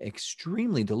was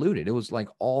extremely diluted. It was like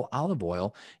all olive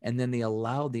oil. And then they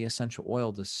allowed the essential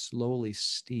oil to slowly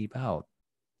steep out,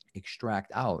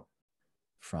 extract out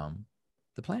from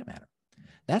the plant matter.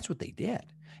 That's what they did.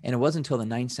 And it wasn't until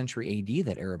the 9th century AD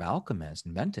that Arab alchemists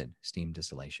invented steam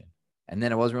distillation. And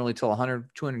then it wasn't really until 100,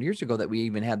 200 years ago that we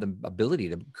even had the ability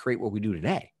to create what we do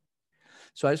today.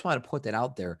 So I just want to put that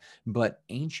out there. But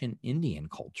ancient Indian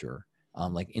culture,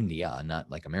 like India, not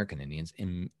like American Indians,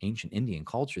 in ancient Indian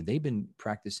culture, they've been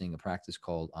practicing a practice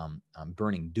called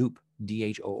burning dupe,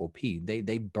 DHOOP.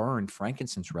 They burned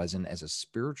frankincense resin as a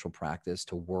spiritual practice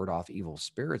to ward off evil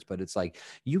spirits. But it's like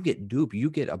you get dupe, you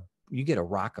get a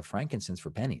rock of frankincense for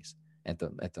pennies at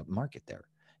the market there,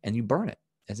 and you burn it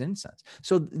as incense.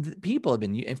 So people have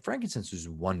been, and frankincense is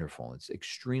wonderful. It's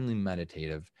extremely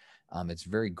meditative. It's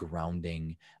very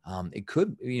grounding. It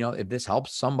could, if this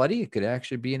helps somebody, it could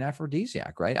actually be an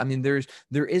aphrodisiac, right? I mean,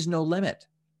 there is no limit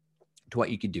to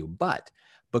what you could do, but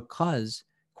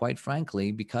quite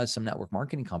frankly, because some network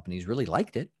marketing companies really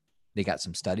liked it, they got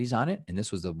some studies on it. And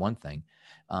this was the one thing,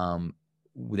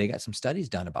 they got some studies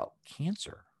done about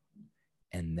cancer,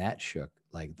 and that shook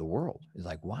like the world. It's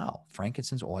like, wow,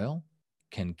 frankincense oil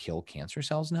can kill cancer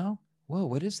cells now? Whoa,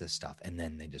 what is this stuff? And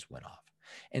then they just went off.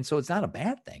 And so it's not a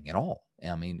bad thing at all.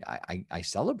 I mean, I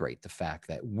celebrate the fact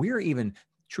that we're even,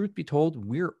 truth be told,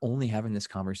 we're only having this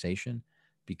conversation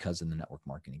because of the network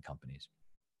marketing companies.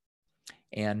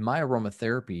 And my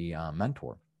aromatherapy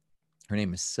mentor, her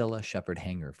name is Scylla Shepherd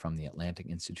Hanger from the Atlantic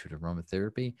Institute of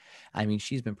Aromatherapy. I mean,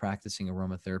 she's been practicing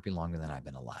aromatherapy longer than I've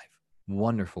been alive.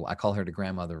 Wonderful. I call her the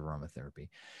grandmother of aromatherapy.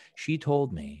 She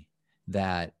told me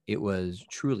that it was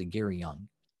truly Gary Young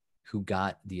who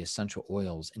got the essential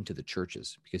oils into the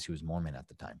churches because he was Mormon at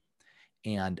the time.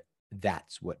 And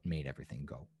that's what made everything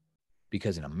go.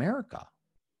 Because in America,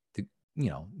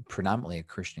 predominantly a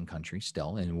Christian country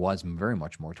still, and was very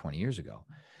much more 20 years ago,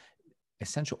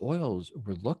 essential oils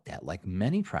were looked at, like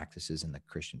many practices in the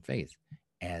Christian faith,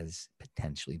 as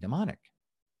potentially demonic.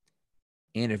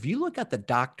 And if you look at the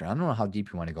doctrine, I don't know how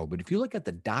deep you want to go, but if you look at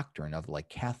the doctrine of like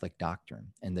Catholic doctrine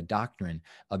and the doctrine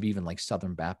of even like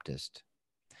Southern Baptist,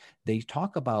 they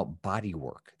talk about body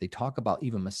work. They talk about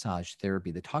even massage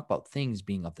therapy. They talk about things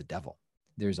being of the devil.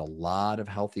 There's a lot of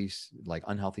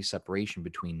unhealthy separation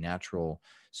between natural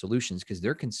solutions because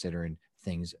they're considering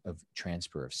things of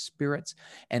transfer of spirits.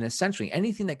 And essentially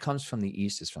anything that comes from the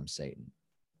East is from Satan.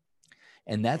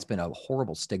 And that's been a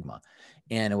horrible stigma.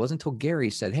 And it wasn't until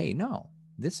Gary said, hey, no,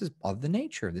 this is of the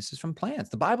nature. This is from plants.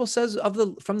 The Bible says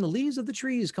from the leaves of the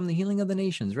trees come the healing of the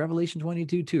nations, Revelation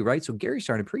 22:2, right? So Gary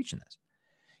started preaching this.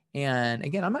 And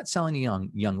again, I'm not selling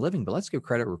young living, but let's give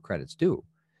credit where credit's due.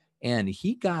 And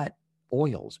he got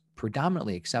oils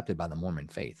predominantly accepted by the Mormon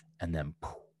faith. And then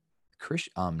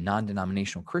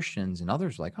non-denominational Christians and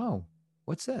others were like, oh,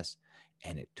 what's this?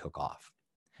 And it took off.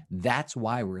 That's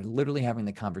why we're literally having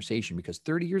the conversation, because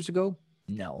 30 years ago,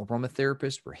 no,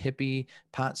 aromatherapists were hippie,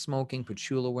 pot smoking,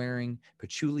 patchouli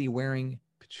wearing,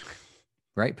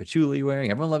 right? Patchouli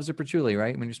wearing. Everyone loves their patchouli,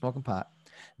 right? When you're smoking pot.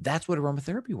 That's what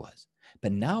aromatherapy was.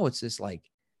 But now it's just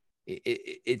like,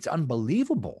 it's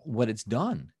unbelievable what it's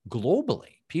done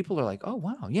globally. People are like, oh,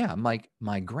 wow. Yeah. My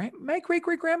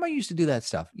great-great-grandma used to do that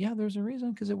stuff. Yeah, there's a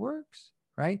reason, because it works,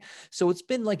 right? So it's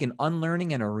been like an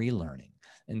unlearning and a relearning.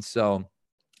 And so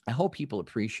I hope people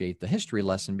appreciate the history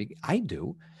lesson. I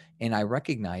do. And I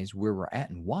recognize where we're at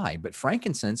and why. But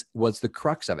frankincense was the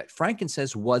crux of it.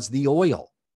 Frankincense was the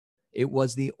oil. It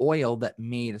was the oil that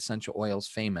made essential oils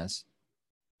famous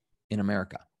in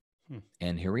America.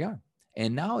 And here we are.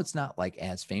 And now it's not like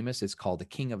as famous. It's called the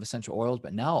king of essential oils.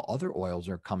 But now other oils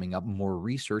are coming up, more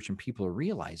research, and people are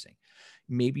realizing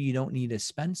maybe you don't need to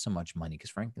spend so much money because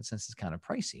frankincense is kind of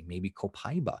pricey. Maybe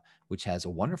copaiba, which has a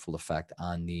wonderful effect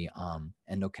on the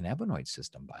endocannabinoid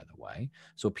system, by the way.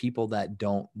 So people that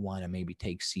don't want to maybe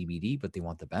take CBD, but they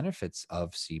want the benefits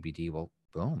of CBD, well,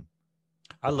 boom.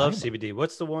 I love CBD.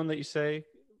 What's the one that you say?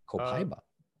 Copaiba.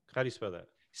 How do you spell that?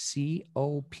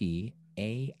 Copaiba.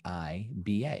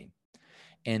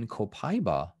 And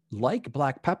copaiba, like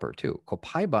black pepper too,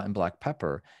 copaiba and black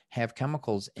pepper have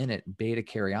chemicals in it,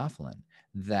 beta-caryophyllene,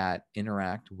 that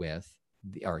interact with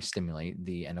or stimulate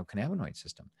the endocannabinoid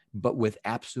system, but with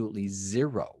absolutely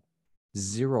zero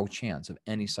chance of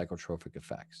any psychotropic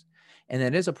effects. And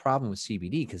that is a problem with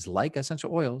CBD, because like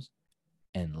essential oils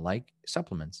and like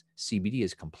supplements, CBD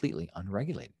is completely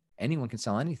unregulated. Anyone can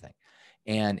sell anything.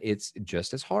 And it's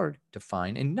just as hard to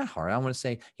find, and not hard. I want to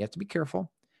say you have to be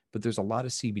careful, but there's a lot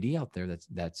of CBD out there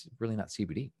that's really not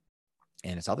CBD,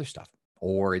 and it's other stuff,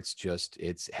 or it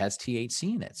has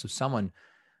THC in it. So someone,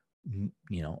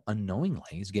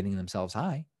 unknowingly is getting themselves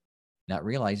high not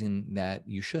realizing that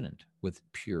you shouldn't with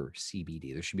pure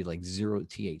CBD. There should be like zero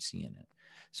THC in it.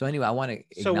 So anyway, I want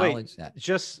to So wait, acknowledge that.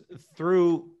 just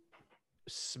through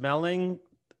smelling,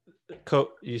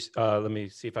 let me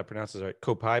see if I pronounce this right.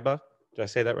 Copaiba. Did I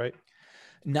say that right?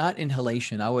 Not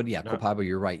inhalation. I would, yeah, Not Copaiba,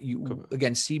 you're right. co-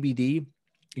 Again, CBD,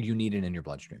 you need it in your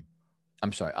bloodstream.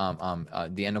 I'm sorry,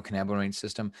 the endocannabinoid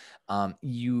system. How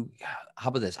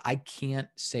about this? I can't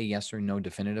say yes or no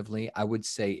definitively. I would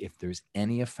say if there's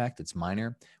any effect, it's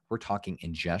minor. We're talking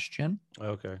ingestion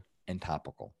Okay. and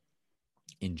topical.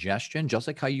 Ingestion, just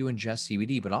like how you ingest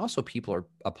CBD, but also people are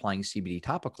applying CBD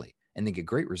topically and they get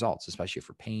great results, especially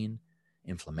for pain,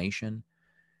 inflammation,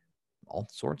 all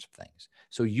sorts of things.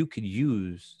 So you could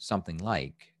use something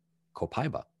like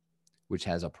Copaiba, which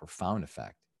has a profound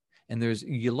effect. And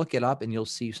you look it up and you'll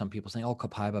see some people saying, oh,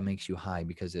 Copaiba makes you high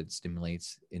because it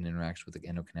stimulates and interacts with the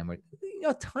endocannabinoid.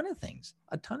 A ton of things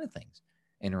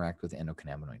interact with the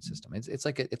endocannabinoid system. It's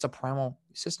like it's a primal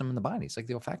system in the body. It's like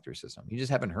the olfactory system. You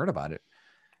just haven't heard about it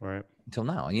Right. until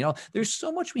now. There's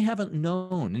so much we haven't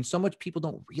known and so much people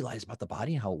don't realize about the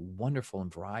body and how wonderful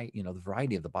and the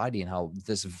variety of the body and how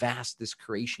vast this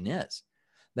creation is,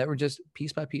 that we're just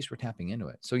piece by piece, we're tapping into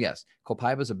it. So yes,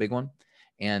 Copaiba is a big one.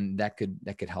 And that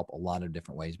could help a lot of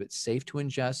different ways, but safe to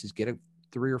ingest is get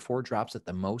 3 or 4 drops at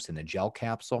the most in a gel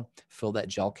capsule, fill that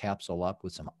gel capsule up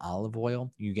with some olive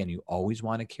oil. You always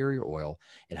want to carry your oil.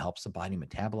 It helps the body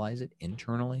metabolize it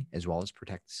internally as well as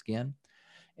protect the skin,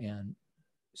 and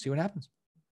see what happens.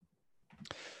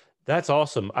 That's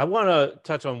awesome. I want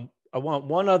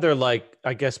one other, like,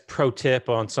 I guess, pro tip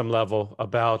on some level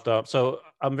about, so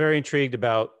I'm very intrigued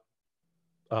about,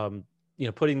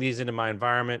 putting these into my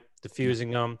environment, diffusing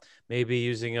them, maybe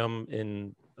using them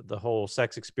in the whole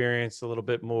sex experience a little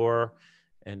bit more,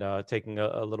 and taking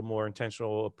a little more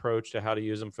intentional approach to how to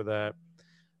use them for that.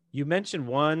 You mentioned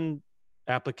one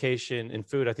application in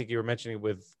food. I think you were mentioning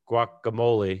with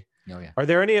guacamole. Oh yeah. Are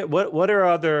there any, what are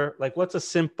other, like, what's a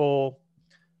simple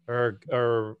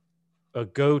or a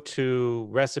go-to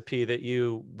recipe that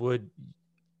you would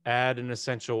add an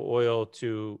essential oil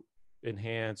to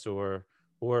enhance, or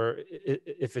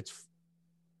if it's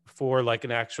for like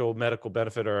an actual medical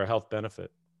benefit or a health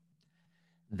benefit?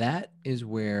 That is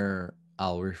where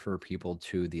I'll refer people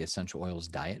to the Essential Oils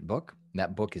Diet book.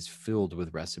 That book is filled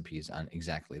with recipes on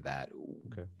exactly that.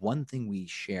 Okay. One thing we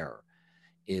share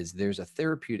is there's a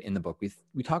therapeutic in the book.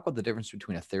 We talk about the difference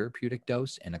between a therapeutic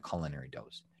dose and a culinary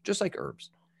dose, just like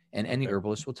herbs. And any Okay.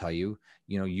 herbalist will tell you,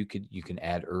 you can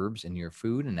add herbs in your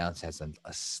food, and now it has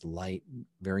a slight,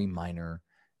 very minor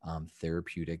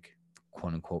therapeutic,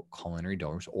 quote unquote, culinary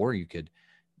dose, or you could,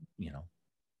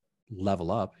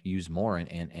 level up, use more,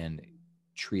 and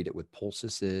treat it with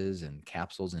poultices and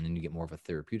capsules, and then you get more of a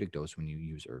therapeutic dose when you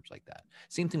use herbs like that.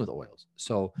 Same thing with oils.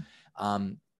 So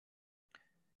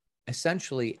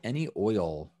essentially any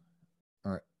oil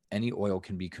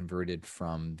can be converted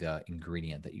from the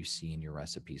ingredient that you see in your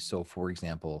recipe. So for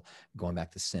example, going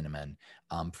back to cinnamon,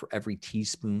 for every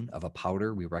teaspoon of a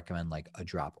powder, we recommend like a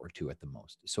drop or 2 at the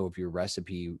most. So if your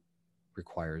recipe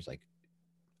requires like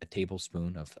a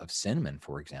tablespoon of cinnamon,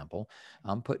 for example,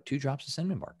 put 2 drops of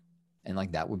cinnamon bark. And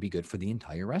like that would be good for the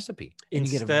entire recipe. And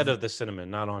Instead of the cinnamon,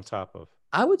 not on top of.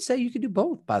 I would say you could do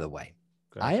both, by the way.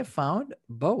 Gotcha. I have found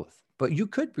both, but you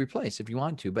could replace if you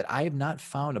want to, but I have not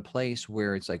found a place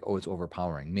where it's like, oh, it's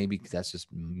overpowering. Maybe that's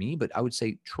just me, but I would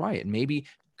say try it. Maybe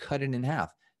cut it in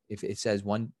half. If it says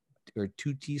 1 or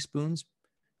 2 teaspoons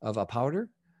of a powder,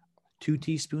 2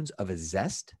 teaspoons of a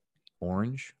zest,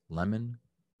 orange, lemon,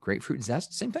 grapefruit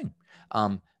zest, same thing.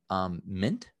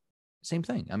 Mint, same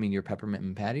thing. I mean, your peppermint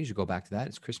and patties, you go back to that.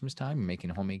 It's Christmas time. You're making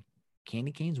homemade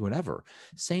candy canes, whatever.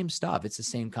 Same stuff. It's the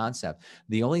same concept.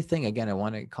 The only thing, again, I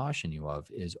want to caution you of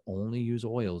is only use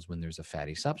oils when there's a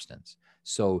fatty substance.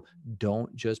 So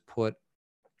don't just put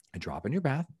a drop in your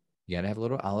bath. You got to have a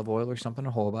little olive oil or something,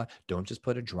 a jojoba. Don't just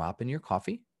put a drop in your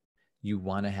coffee. You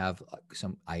want to have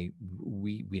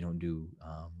we don't do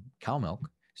cow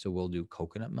milk, so we'll do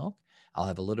coconut milk. I'll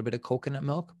have a little bit of coconut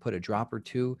milk, put a drop or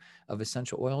 2 of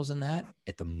essential oils in that,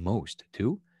 at the most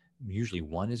 2. Usually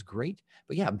 1 is great,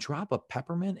 but yeah, drop a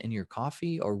peppermint in your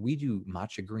coffee, or we do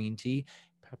matcha green tea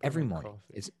every morning.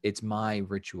 Coffee. It's my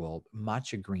ritual.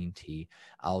 Matcha green tea.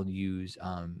 I'll use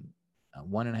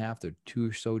 1.5 to 2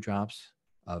 or so drops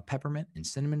of peppermint and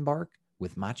cinnamon bark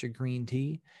with matcha green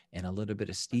tea and a little bit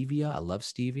of stevia. I love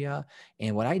stevia.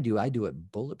 And what I do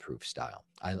it bulletproof style.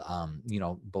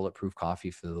 Bulletproof coffee,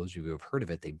 for those of you who have heard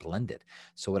of it, they blend it.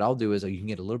 So what I'll do is you can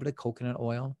get a little bit of coconut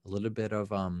oil, a little bit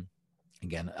of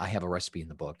Again, I have a recipe in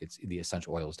the book. It's the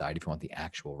essential oils diet if you want the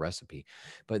actual recipe,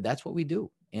 but that's what we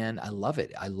do. And I love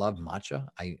it. I love matcha.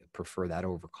 I prefer that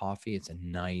over coffee. It's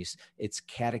it's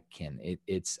catechin.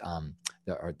 It's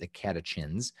the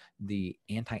catechins, the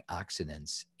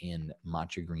antioxidants in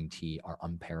matcha green tea are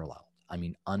unparalleled. I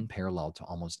mean, unparalleled to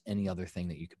almost any other thing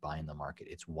that you could buy in the market.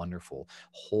 It's wonderful.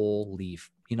 Whole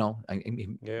leaf, I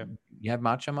mean, Yeah. you have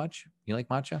matcha much? You like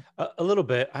matcha? A little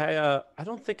bit. I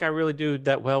don't think I really do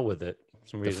that well with it for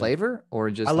some The reason. flavor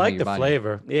or just I how like your the body?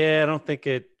 flavor. Yeah, I don't think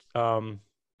it.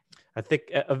 I think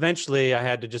eventually I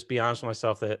had to just be honest with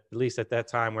myself that at least at that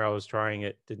time where I was trying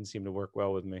it, didn't seem to work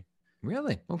well with me.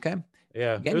 Really? Okay.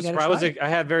 Yeah, Again, it was. you got to try it. I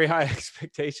had very high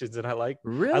expectations, and I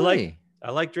Really?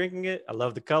 like drinking it. I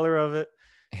love the color of it.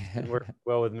 It worked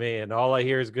well with me, and all I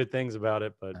hear is good things about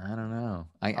it. But I don't know.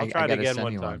 I'll I try it got to again send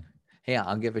one you time. one. Hey,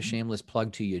 I'll give a shameless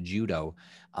plug to you, Judo.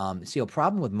 See, a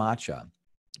problem with matcha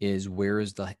is where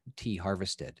is the tea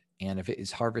harvested? And if it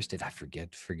is harvested,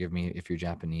 forgive me if you're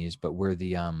Japanese, but where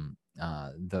the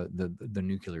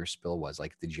nuclear spill was,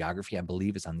 like the geography, I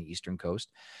believe is on the eastern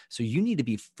coast. So you need to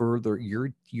be further, your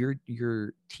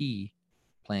tea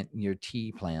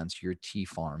plants, your tea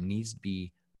farm needs to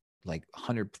be like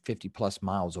 150 plus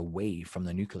miles away from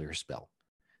the nuclear spill,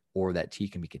 or that tea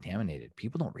can be contaminated.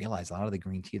 People don't realize a lot of the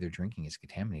green tea they're drinking is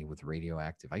contaminated with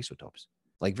radioactive isotopes,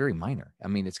 like very minor. I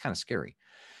mean, it's kind of scary.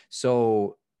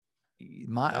 So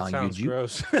That sounds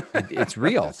gross. it's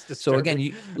real. That's So again,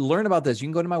 you learn about this. You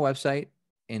can go to my website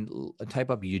and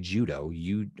type up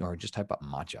Yajudo, or just type up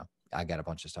matcha. I got a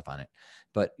bunch of stuff on it.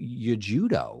 But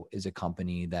Yajudo is a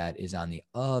company that is on the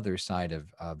other side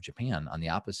of Japan, on the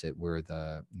opposite where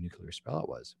the nuclear spell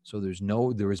was. So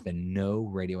there has been no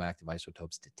radioactive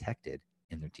isotopes detected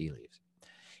in their tea leaves.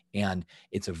 And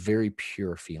it's a very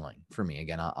pure feeling for me.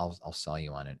 Again, I'll sell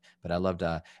you on it, but I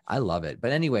love it.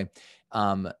 But anyway,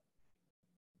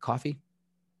 coffee,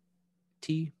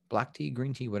 tea, black tea,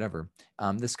 green tea, whatever.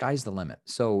 The sky's the limit.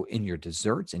 So in your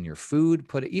desserts, in your food,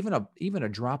 put even a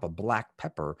drop of black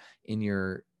pepper in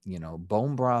your,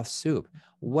 bone broth soup,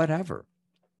 whatever.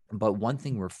 But one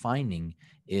thing we're finding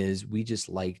is we just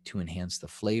like to enhance the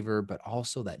flavor, but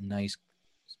also that nice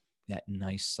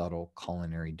subtle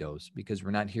culinary dose, because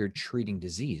we're not here treating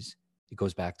disease. It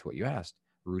goes back to what you asked,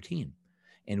 routine.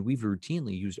 And we've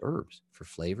routinely used herbs for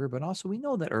flavor, but also we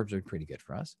know that herbs are pretty good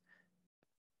for us.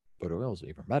 But oils are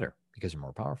even better because they're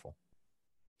more powerful.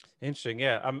 Interesting.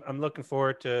 Yeah, I'm looking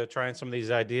forward to trying some of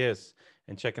these ideas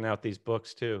and checking out these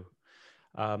books too.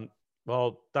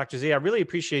 Well, Dr. Z, I really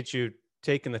appreciate you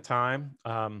taking the time.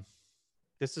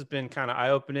 This has been kind of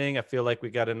eye-opening. I feel like we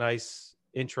got a nice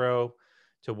intro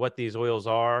to what these oils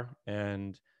are,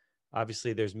 and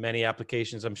obviously there's many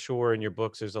applications. I'm sure in your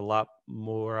books there's a lot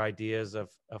more ideas of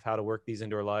how to work these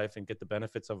into our life and get the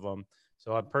benefits of them.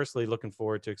 So I'm personally looking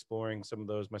forward to exploring some of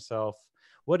those myself.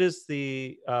 What is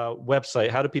the website?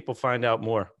 How do people find out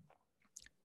more?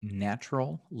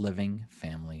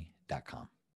 naturallivingfamily.com.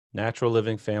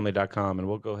 naturallivingfamily.com, and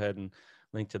we'll go ahead and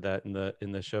link to that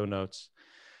in the show notes.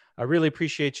 I really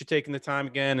appreciate you taking the time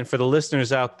again, and for the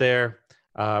listeners out there,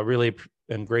 really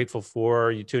am grateful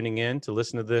for you tuning in to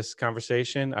listen to this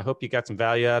conversation. I hope you got some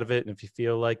value out of it, and if you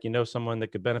feel like you know someone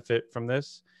that could benefit from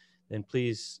this, then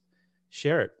please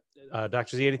share it.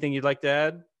 Dr. Z, anything you'd like to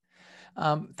add?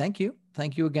 Thank you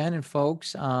again. And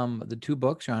folks, the two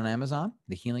books are on Amazon,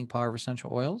 The Healing Power of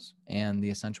Essential Oils and The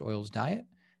Essential Oils Diet.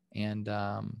 And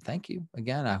thank you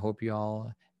again. I hope you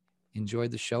all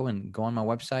enjoyed the show, and go on my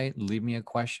website, leave me a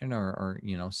question or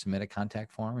submit a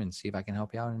contact form and see if I can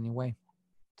help you out in any way.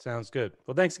 Sounds good.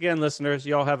 Well, thanks again, listeners.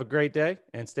 You all have a great day,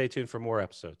 and stay tuned for more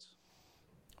episodes.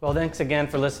 Well, thanks again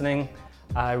for listening.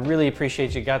 I really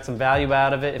appreciate you got some value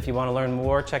out of it. If you want to learn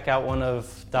more, check out one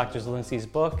of Dr. Zielinski's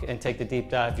book and take the deep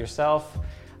dive yourself.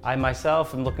 I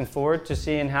myself am looking forward to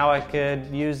seeing how I could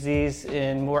use these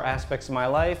in more aspects of my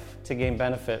life to gain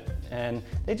benefit. And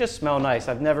they just smell nice.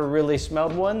 I've never really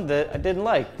smelled one that I didn't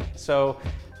like. So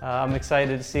I'm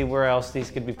excited to see where else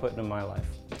these could be put into my life.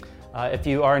 If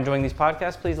you are enjoying these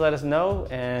podcasts, please let us know,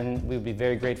 and we would be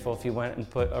very grateful if you went and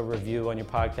put a review on your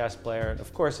podcast player. And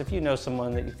of course, if you know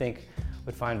someone that you think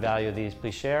would find value in these,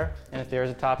 please share. And if there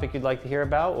is a topic you'd like to hear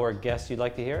about or a guest you'd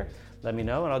like to hear, let me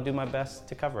know and I'll do my best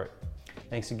to cover it.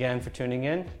 Thanks again for tuning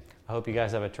in. I hope you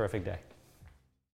guys have a terrific day.